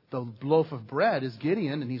says, the loaf of bread is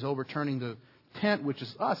Gideon and he's overturning the tent, which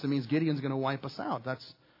is us. It means Gideon's going to wipe us out.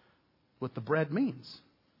 That's what the bread means.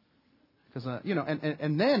 Because,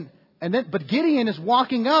 but Gideon is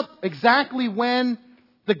walking up exactly when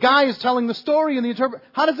the guy is telling the story and the interpreter.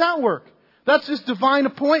 How does that work? That's this divine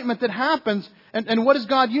appointment that happens. And what does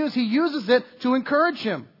God use? He uses it to encourage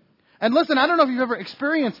him. And listen, I don't know if you've ever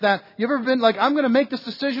experienced that. You've ever been like, I'm going to make this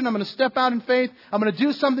decision. I'm going to step out in faith. I'm going to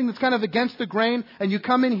do something that's kind of against the grain. And you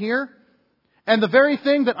come in here, and the very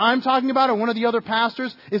thing that I'm talking about, or one of the other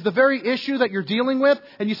pastors, is the very issue that you're dealing with.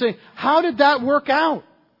 And you say, how did that work out?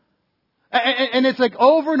 And it's like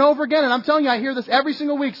over and over again. And I'm telling you, I hear this every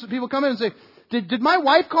single week. So people come in and say, did my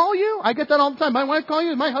wife call you? I get that all the time. My wife call you?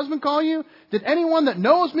 Did my husband call you? Did anyone that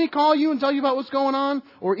knows me call you and tell you about what's going on?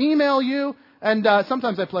 Or email you? And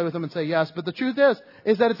sometimes I play with them and say yes. But the truth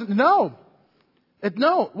is that it's no.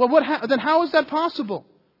 No. Well, then how is that possible?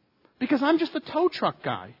 Because I'm just a tow truck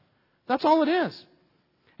guy. That's all it is.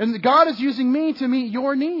 And God is using me to meet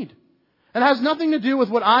your need. It has nothing to do with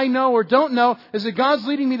what I know or don't know. Is that God's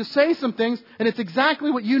leading me to say some things, and it's exactly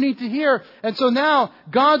what you need to hear. And so now,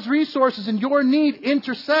 God's resources and your need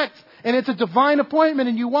intersect, and it's a divine appointment,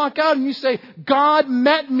 and you walk out and you say, God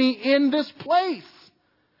met me in this place.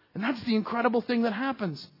 And that's the incredible thing that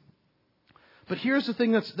happens. But here's the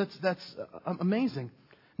thing that's amazing.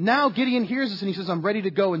 Now Gideon hears this and he says, I'm ready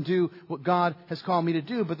to go and do what God has called me to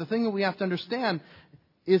do. But the thing that we have to understand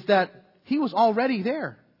is that he was already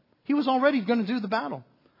there. He was already going to do the battle.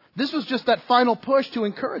 This was just that final push to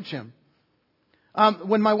encourage him.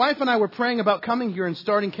 When my wife and I were praying about coming here and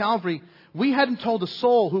starting Calvary, we hadn't told a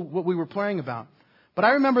soul what we were praying about. But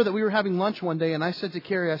I remember that we were having lunch one day, and I said to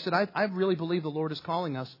Carrie, I said, I really believe the Lord is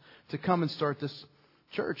calling us to come and start this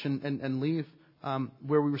church and leave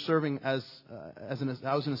where we were serving I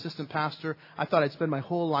was an assistant pastor. I thought I'd spend my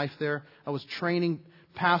whole life there. I was training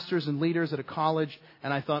pastors and leaders at a college,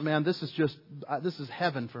 and I thought, man, this is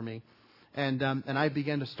heaven for me. And I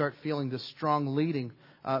began to start feeling this strong leading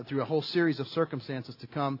through a whole series of circumstances to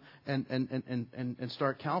come and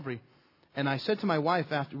start Calvary. And I said to my wife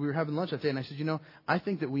after we were having lunch that day, and I said, I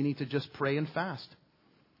think that we need to just pray and fast.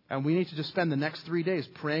 And we need to just spend the next 3 days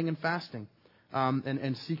praying and fasting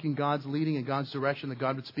and seeking God's leading and God's direction, that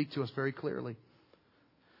God would speak to us very clearly.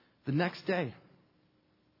 The next day,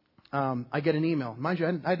 I get an email. Mind you,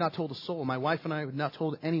 I had not told a soul. My wife and I had not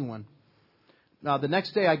told anyone. The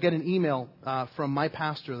next day, I get an email from my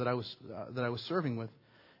pastor that I was serving with,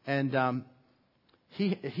 and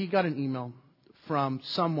he got an email from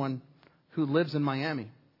someone who lives in Miami,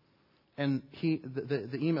 and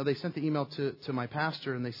they sent the email to my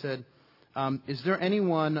pastor, and they said, "Is there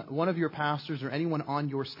one of your pastors, or anyone on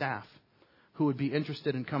your staff who would be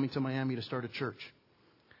interested in coming to Miami to start a church?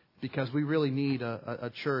 Because we really need a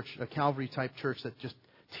church, a Calvary-type church that just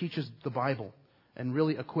teaches the Bible and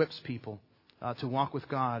really equips people to walk with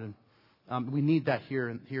God. And we need that here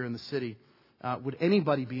in the city. Would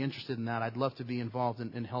anybody be interested in that? I'd love to be involved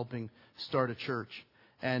in helping start a church."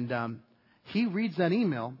 And he reads that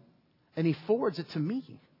email, and he forwards it to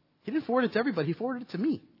me. He didn't forward it to everybody. He forwarded it to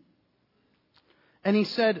me. And he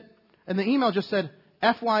said, and the email just said,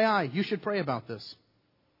 "FYI, you should pray about this."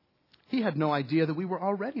 He had no idea that we were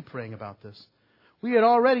already praying about this. We had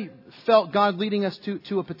already felt God leading us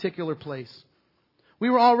to a particular place. We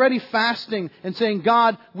were already fasting and saying,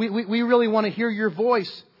 "God, we really want to hear your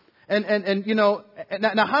voice." And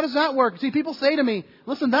now how does that work? See, people say to me,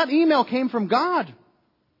 "Listen, that email came from God."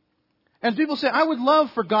 And people say, "I would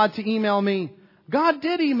love for God to email me." God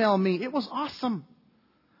did email me. It was awesome.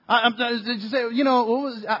 And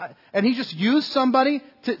he just used somebody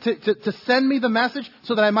to send me the message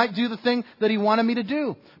so that I might do the thing that he wanted me to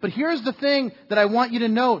do. But here's the thing that I want you to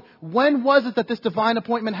note. When was it that this divine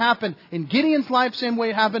appointment happened? In Gideon's life, same way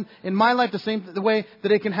it happened. In my life, the way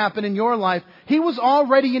that it can happen in your life. He was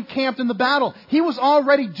already encamped in the battle. He was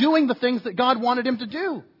already doing the things that God wanted him to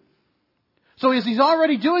do. So as he's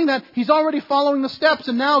already doing that, he's already following the steps,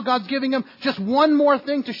 and now God's giving him just one more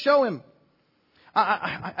thing to show him.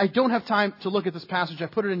 I don't have time to look at this passage. I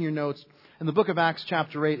put it in your notes. In the book of Acts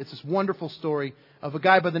chapter 8, it's this wonderful story of a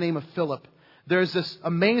guy by the name of Philip. There's this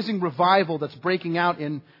amazing revival that's breaking out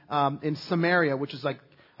in Samaria, which is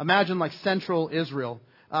imagine central Israel.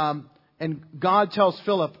 And God tells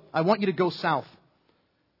Philip, "I want you to go south.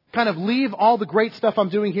 Kind of leave all the great stuff I'm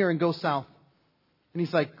doing here and go south." And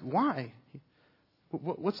he's like, "Why?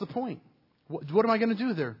 What's the point? What am I going to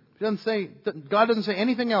do there?" God doesn't say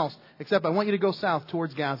anything else except, "I want you to go south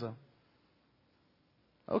towards Gaza."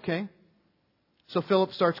 Okay. So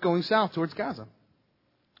Philip starts going south towards Gaza.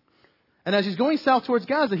 And as he's going south towards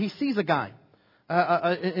Gaza, he sees a guy,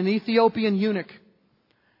 an Ethiopian eunuch.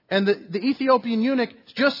 And the Ethiopian eunuch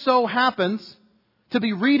just so happens to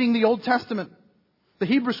be reading the Old Testament, the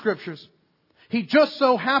Hebrew Scriptures. He just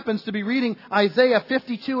so happens to be reading Isaiah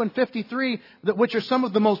 52 and 53, which are some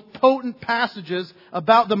of the most potent passages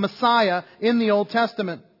about the Messiah in the Old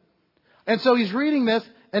Testament. And so he's reading this,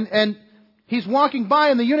 and he's walking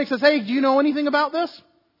by, and the eunuch says, "Hey, do you know anything about this?"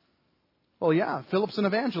 Well, yeah, Philip's an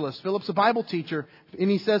evangelist. Philip's a Bible teacher. And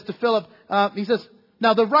he says to Philip,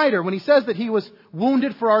 now the writer, when he says that he was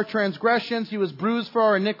wounded for our transgressions, he was bruised for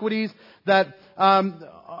our iniquities, that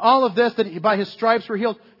all of this, that by his stripes we're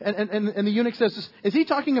healed. And the eunuch says, is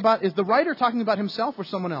the writer talking about himself or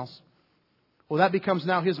someone else? Well, that becomes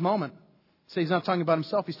now his moment. So he's not talking about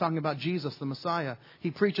himself, he's talking about Jesus, the Messiah.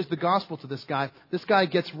 He preaches the gospel to this guy. This guy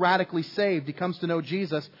gets radically saved. He comes to know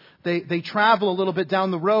Jesus. They travel a little bit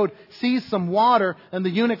down the road, sees some water, and the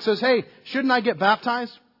eunuch says, hey, shouldn't I get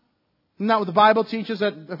baptized? Isn't that what the Bible teaches,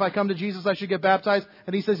 that if I come to Jesus, I should get baptized?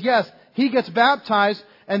 And he says, yes. He gets baptized,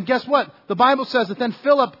 and guess what? The Bible says that then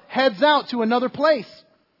Philip heads out to another place.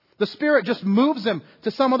 The Spirit just moves him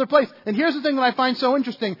to some other place. And here's the thing that I find so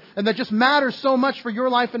interesting, and that just matters so much for your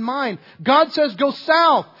life and mine. God says go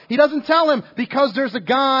south. He doesn't tell him because there's a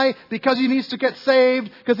guy, because he needs to get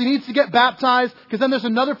saved, because he needs to get baptized, because then there's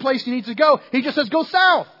another place he needs to go. He just says go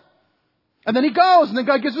south. And then he goes, and then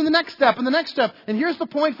God gives him the next step and the next step. And here's the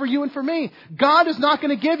point for you and for me. God is not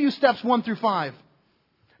going to give you steps 1 through 5.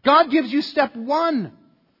 God gives you step 1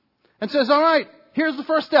 and says, all right, here's the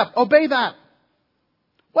first step. Obey that.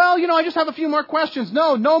 Well, I just have a few more questions.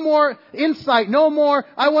 No more insight. No more,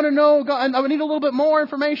 I want to know, God, I need a little bit more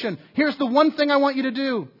information. Here's the one thing I want you to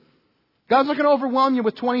do. God's not going to overwhelm you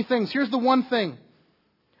with 20 things. Here's the one thing.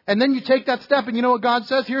 And then you take that step, and you know what God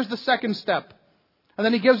says? Here's the second step. And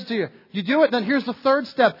then He gives it to you. You do it, then here's the third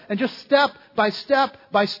step. And just step by step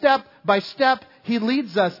by step by step, He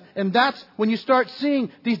leads us. And that's when you start seeing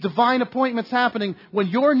these divine appointments happening, when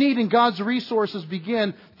your need and God's resources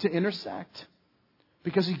begin to intersect.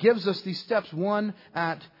 Because He gives us these steps one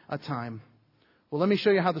at a time. Well, let me show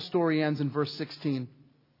you how the story ends in verse 16.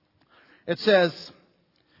 It says,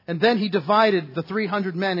 and then He divided the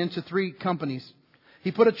 300 men into 3 companies.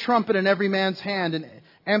 He put a trumpet in every man's hand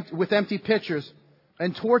with empty pitchers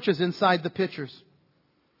and torches inside the pitchers.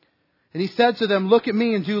 And He said to them, look at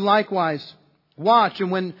me and do likewise. Watch, and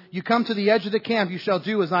when you come to the edge of the camp, you shall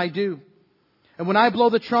do as I do. And when I blow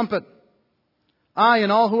the trumpet, I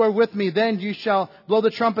and all who are with me, then you shall blow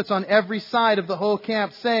the trumpets on every side of the whole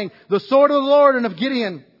camp, saying, the sword of the Lord and of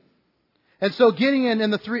Gideon. And so Gideon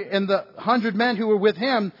and the 100 men who were with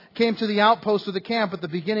him came to the outpost of the camp at the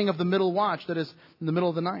beginning of the middle watch, that is, in the middle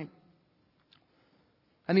of the night.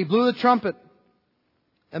 And he blew the trumpet,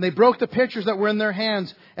 and they broke the pitchers that were in their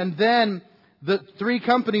hands. And then the 3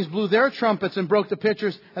 companies blew their trumpets and broke the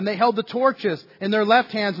pitchers, and they held the torches in their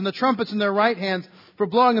left hands and the trumpets in their right hands for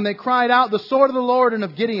blowing. And they cried out, the sword of the Lord and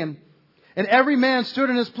of Gideon. And every man stood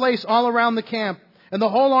in his place all around the camp. And the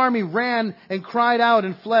whole army ran and cried out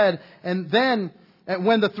and fled. And then,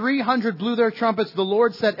 when the 300 blew their trumpets, the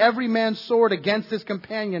Lord set every man's sword against his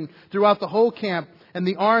companion throughout the whole camp. And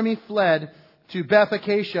the army fled to Beth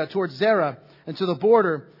Acacia, towards Zerah, and to the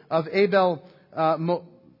border of Abel, that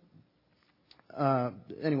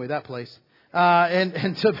place.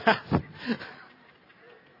 And to Beth.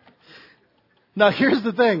 Now, here's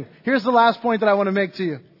the thing. Here's the last point that I want to make to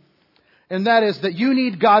you. And that is that you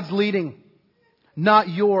need God's leading, not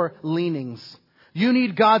your leanings. You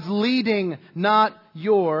need God's leading, not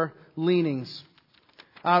your leanings.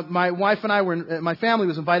 My wife and my family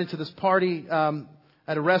was invited to this party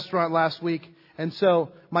at a restaurant last week. And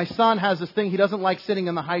so my son has this thing. He doesn't like sitting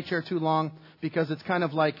in the high chair too long because it's kind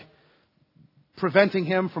of like preventing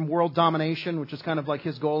him from world domination, which is kind of like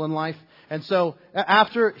his goal in life. And so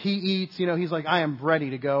after he eats, he's like, I am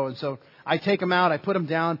ready to go. And so I take him out, I put him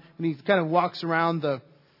down, and he kind of walks around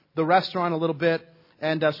the restaurant a little bit.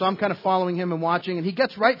 And so I'm kind of following him and watching. And he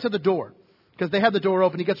gets right to the door because they had the door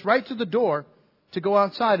open. He gets right to the door to go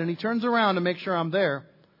outside. And he turns around to make sure I'm there.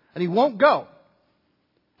 And he won't go.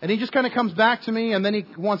 And he just kind of comes back to me, and then he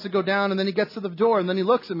wants to go down, and then he gets to the door, and then he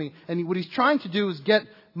looks at me. And what he's trying to do is get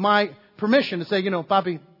my permission to say,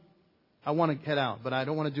 Papi, I want to head out, but I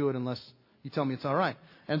don't want to do it unless you tell me it's all right.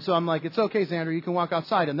 And so I'm like, it's okay, Xander, you can walk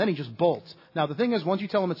outside. And then he just bolts. Now, the thing is, once you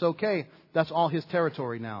tell him it's okay, that's all his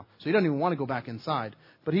territory now. So he doesn't even want to go back inside.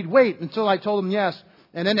 But he'd wait until I told him yes.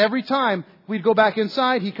 And then every time we'd go back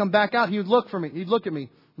inside, he'd come back out, he would look for me. He'd look at me.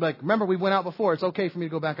 Like, remember, we went out before. It's okay for me to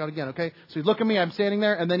go back out again, okay? So he'd look at me, I'm standing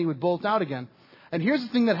there, and then he would bolt out again. And here's the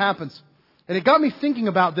thing that happens. And it got me thinking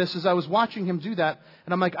about this as I was watching him do that.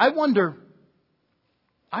 And I'm like, I wonder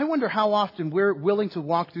how often we're willing to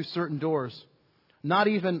walk through certain doors, not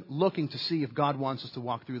even looking to see if God wants us to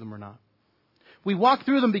walk through them or not. We walk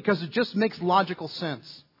through them because it just makes logical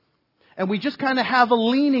sense. And we just kind of have a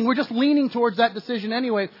leaning. We're just leaning towards that decision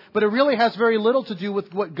anyway. But it really has very little to do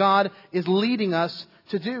with what God is leading us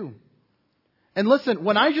to do. And listen,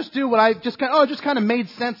 when I just do what I just kind of made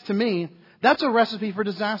sense to me, that's a recipe for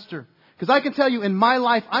disaster. Because I can tell you in my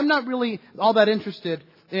life, I'm not really all that interested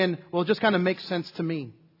in, well, it just kind of makes sense to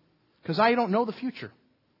me. Because I don't know the future.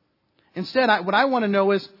 Instead, what I want to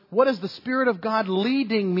know is, what is the Spirit of God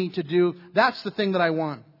leading me to do? That's the thing that I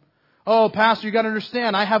want. Oh, Pastor, you got to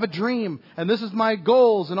understand, I have a dream, and this is my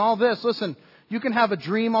goals and all this. Listen, you can have a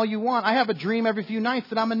dream all you want. I have a dream every few nights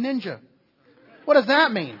that I'm a ninja. What does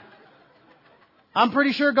that mean? I'm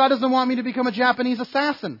pretty sure God doesn't want me to become a Japanese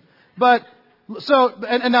assassin. But,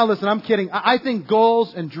 and now listen, I'm kidding. I think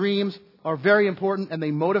goals and dreams are very important and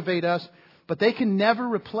they motivate us, but they can never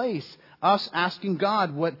replace us asking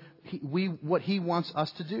God what He wants us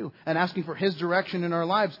to do and asking for His direction in our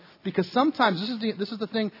lives. Because sometimes, this is the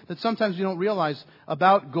thing that sometimes you don't realize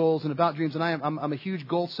about goals and about dreams. And I'm a huge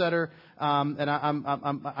goal setter, and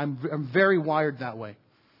I'm very wired that way.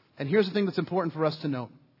 And here's the thing that's important for us to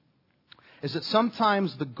note, is that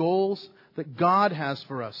sometimes the goals that God has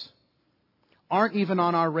for us aren't even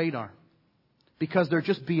on our radar because they're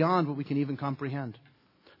just beyond what we can even comprehend.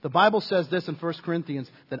 The Bible says this in 1 Corinthians,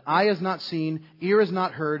 that eye has not seen, ear has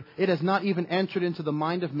not heard, it has not even entered into the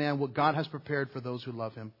mind of man what God has prepared for those who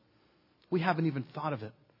love Him. We haven't even thought of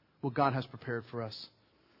it, what God has prepared for us.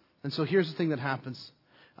 And so here's the thing that happens.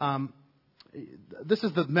 This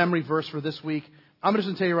is the memory verse for this week. I'm just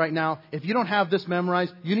going to tell you right now, if you don't have this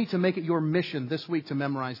memorized, you need to make it your mission this week to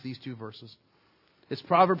memorize these two verses. It's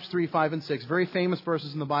Proverbs 3, 5, and 6. Very famous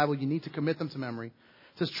verses in the Bible. You need to commit them to memory.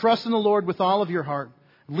 It says, trust in the Lord with all of your heart.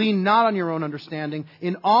 Lean not on your own understanding.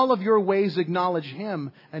 In all of your ways acknowledge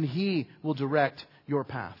Him, and He will direct your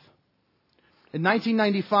path. In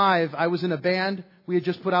 1995, I was in a band. We had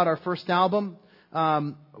just put out our first album.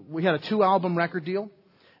 We had a 2-album record deal.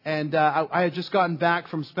 And I had just gotten back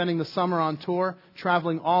from spending the summer on tour,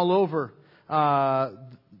 traveling all over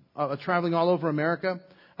America.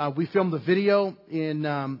 We filmed the video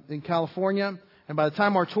in California. And by the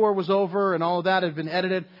time our tour was over and all of that had been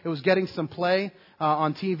edited, it was getting some play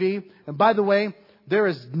on TV. And by the way, there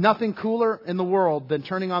is nothing cooler in the world than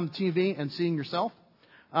turning on the TV and seeing yourself.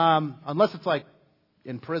 Unless it's like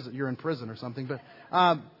in prison, you're in prison or something. But,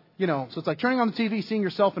 so it's like turning on the TV, seeing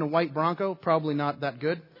yourself in a white Bronco, probably not that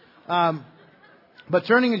good. But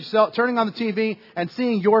turning on the TV and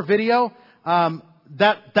seeing your video,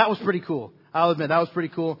 that was pretty cool. I'll admit that was pretty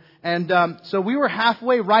cool. And so we were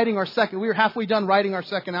halfway done writing our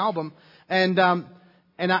second album, and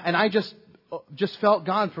I just felt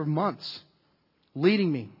God for months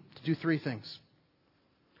leading me to do 3 things.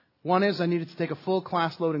 One is I needed to take a full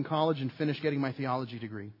class load in college and finish getting my theology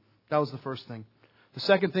degree. That was the first thing. The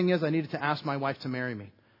second thing is I needed to ask my wife to marry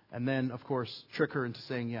me. And then, of course, trick her into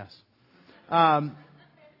saying yes. And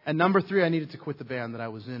number 3, I needed to quit the band that I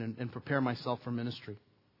was in and prepare myself for ministry.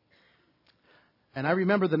 And I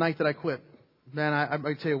remember the night that I quit. Man,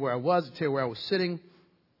 I tell you where I was. I tell you where I was sitting.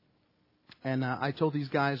 And I told these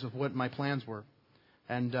guys of what my plans were.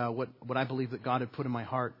 And what I believe that God had put in my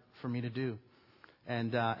heart for me to do.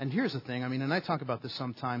 And here's the thing. I mean, and I talk about this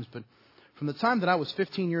sometimes, but from the time that I was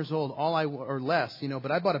 15 years old, or less,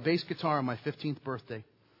 but I bought a bass guitar on my 15th birthday.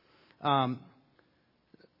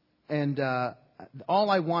 All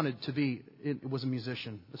I wanted to be was a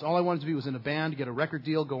musician. That's all I wanted to be was in a band, get a record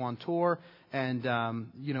deal, go on tour, and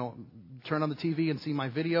turn on the TV and see my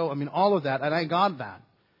video. I mean, all of that, and I got that.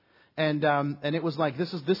 And it was like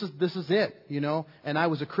this is it, And I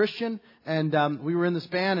was a Christian, and we were in this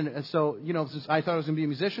band, and so since I thought I was going to be a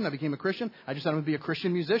musician, I became a Christian. I just thought I would be a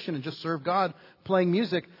Christian musician and just serve God playing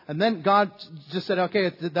music. And then God just said, "Okay,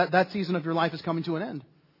 that season of your life is coming to an end."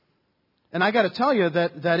 And I got to tell you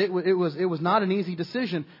that it was not an easy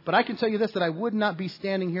decision. But I can tell you this, that I would not be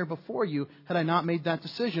standing here before you had I not made that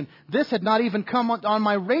decision. This had not even come on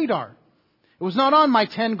my radar. It was not on my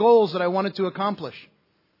 10 goals that I wanted to accomplish.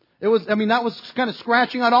 That was kind of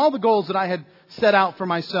scratching out all the goals that I had set out for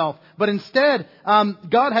myself. But instead,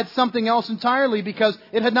 God had something else entirely, because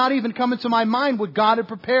it had not even come into my mind what God had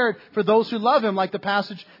prepared for those who love Him, like the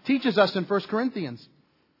passage teaches us in 1 Corinthians.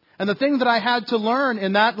 And the thing that I had to learn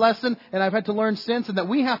in that lesson, and I've had to learn since, and that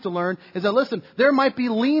we have to learn, is that, listen, there might be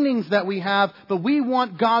leanings that we have, but we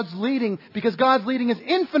want God's leading, because God's leading is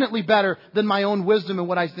infinitely better than my own wisdom and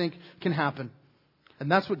what I think can happen.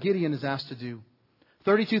 And that's what Gideon is asked to do.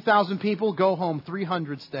 32,000 people go home,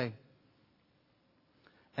 300 stay.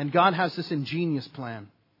 And God has this ingenious plan.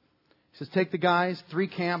 He says, take the guys, 3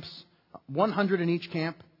 camps, 100 in each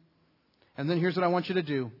camp. And then here's what I want you to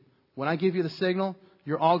do. When I give you the signal,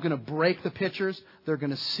 you're all going to break the pitchers. They're going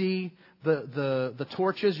to see the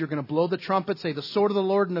torches. You're going to blow the trumpet, say, the sword of the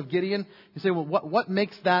Lord and of Gideon. You say, well, what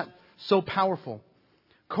makes that so powerful?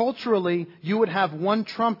 Culturally, you would have 1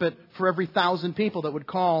 trumpet for every 1,000 people that would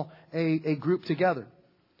call a group together.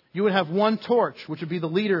 You would have one torch, which would be the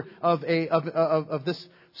leader of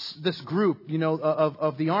this group,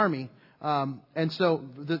 of the army. And so,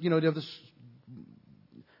 you have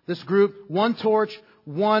this group, one torch,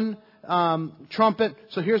 one trumpet.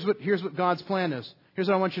 So here's what God's plan is. Here's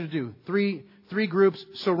what I want you to do. Three groups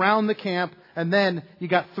surround the camp, and then you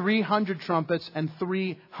got 300 trumpets and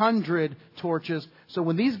 300 torches. So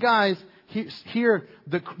when these guys hear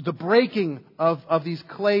the breaking of these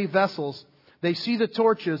clay vessels, they see the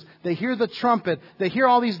torches, they hear the trumpet, they hear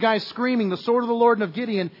all these guys screaming, the sword of the Lord and of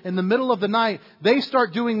Gideon, in the middle of the night. They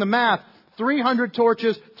start doing the math. 300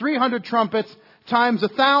 torches, 300 trumpets, times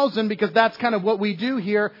 1,000, because that's kind of what we do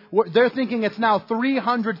here. They're thinking it's now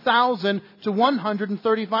 300,000 to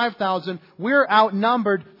 135,000. We're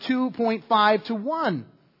outnumbered 2.5 to 1.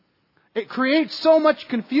 It creates so much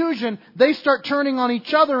confusion, they start turning on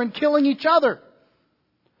each other and killing each other.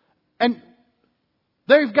 And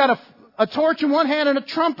they've got a torch in one hand and a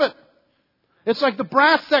trumpet. It's like the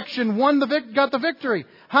brass section got the victory.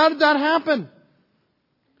 How did that happen?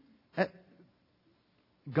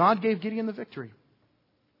 God gave Gideon the victory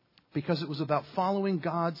because it was about following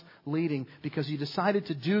God's leading, because he decided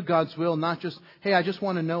to do God's will, not just, hey, I just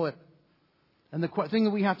want to know it. And the thing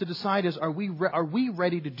that we have to decide is, are we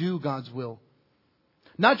ready to do God's will?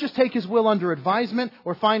 Not just take His will under advisement,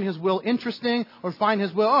 or find His will interesting, or find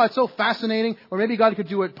His will, oh, it's so fascinating, or maybe God could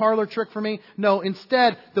do a parlor trick for me. No,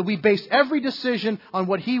 instead, that we base every decision on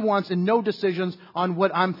what He wants and no decisions on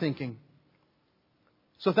what I'm thinking.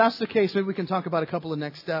 So if that's the case, maybe we can talk about a couple of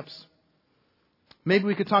next steps. Maybe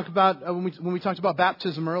we could talk about, when we talked about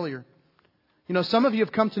baptism earlier. Some of you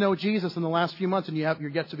have come to know Jesus in the last few months, and you're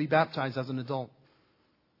yet to be baptized as an adult.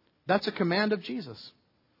 That's a command of Jesus.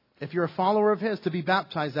 If you're a follower of His, to be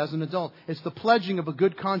baptized as an adult. It's the pledging of a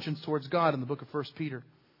good conscience towards God in the book of 1 Peter.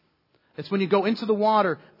 It's when you go into the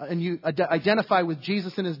water and you identify with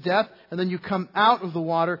Jesus in His death, and then you come out of the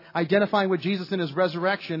water identifying with Jesus in His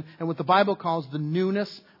resurrection and what the Bible calls the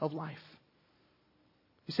newness of life.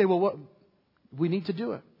 You say, well, we need to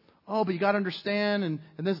do it. Oh, but you got to understand, and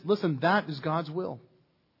this, listen, that is God's will.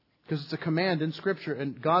 Because it's a command in Scripture,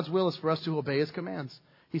 and God's will is for us to obey His commands.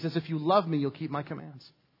 He says, if you love me, you'll keep my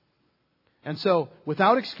commands. And so,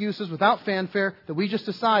 without excuses, without fanfare, that we just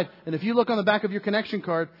decide. And if you look on the back of your connection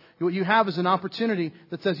card, what you have is an opportunity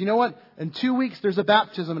that says, you know what? In 2 weeks, there's a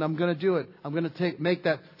baptism, and I'm going to do it. I'm going to make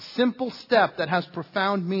that simple step that has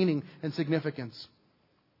profound meaning and significance.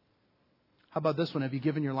 How about this one? Have you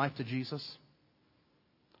given your life to Jesus?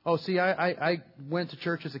 Oh, see, I went to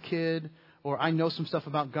church as a kid, or I know some stuff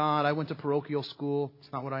about God. I went to parochial school.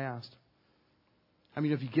 It's not what I asked. I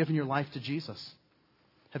mean, have you given your life to Jesus?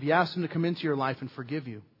 Have you asked Him to come into your life and forgive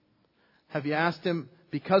you? Have you asked Him,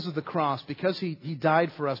 because of the cross, because He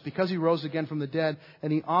died for us, because He rose again from the dead,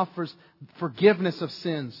 and He offers forgiveness of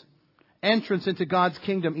sins, entrance into God's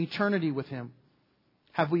kingdom, eternity with Him?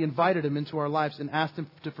 Have we invited Him into our lives and asked Him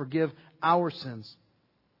to forgive our sins?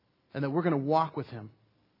 And that we're going to walk with Him?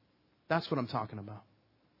 That's what I'm talking about.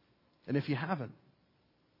 And if you haven't,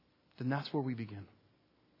 then that's where we begin.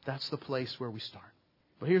 That's the place where we start.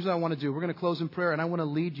 But here's what I want to do. We're going to close in prayer, and I want to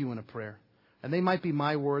lead you in a prayer. And they might be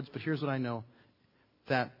my words, but here's what I know.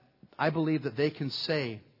 That I believe that they can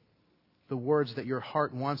say the words that your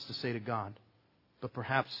heart wants to say to God, but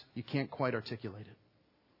perhaps you can't quite articulate it.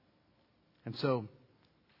 And so,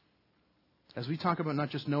 as we talk about not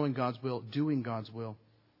just knowing God's will, doing God's will,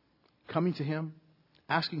 coming to Him,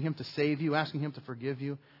 asking Him to save you, asking Him to forgive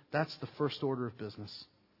you, that's the first order of business.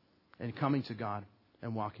 And coming to God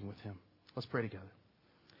and walking with Him. Let's pray together.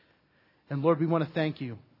 And Lord, we want to thank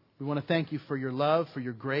You. We want to thank You for Your love, for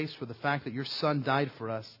Your grace, for the fact that Your Son died for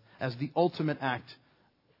us as the ultimate act,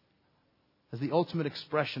 as the ultimate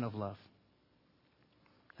expression of love.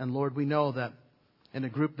 And Lord, we know that in a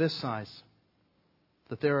group this size,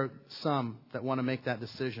 that there are some that want to make that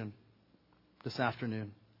decision this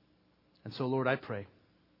afternoon. And so, Lord, I pray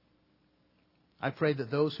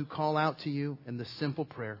that those who call out to You in this simple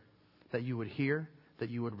prayer, that You would hear, that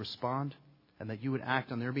You would respond, and that You would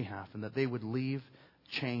act on their behalf, and that they would leave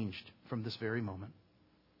changed from this very moment.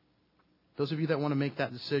 Those of you that want to make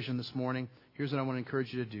that decision this morning, here's what I want to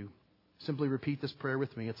encourage you to do. Simply repeat this prayer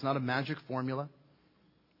with me. It's not a magic formula.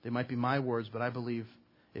 They might be my words, but I believe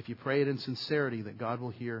if you pray it in sincerity, that God will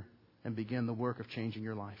hear and begin the work of changing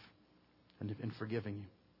your life and forgiving you.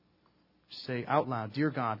 Say out loud, Dear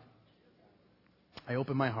God, I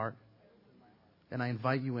open my heart and I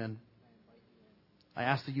invite You in. I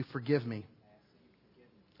ask that You forgive me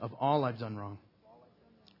of all I've done wrong.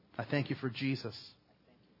 I thank You for Jesus,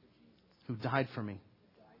 who died for me,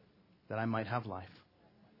 that I might have life.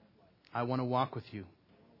 I want to walk with You,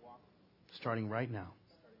 starting right now.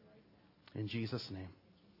 In Jesus' name,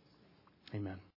 amen.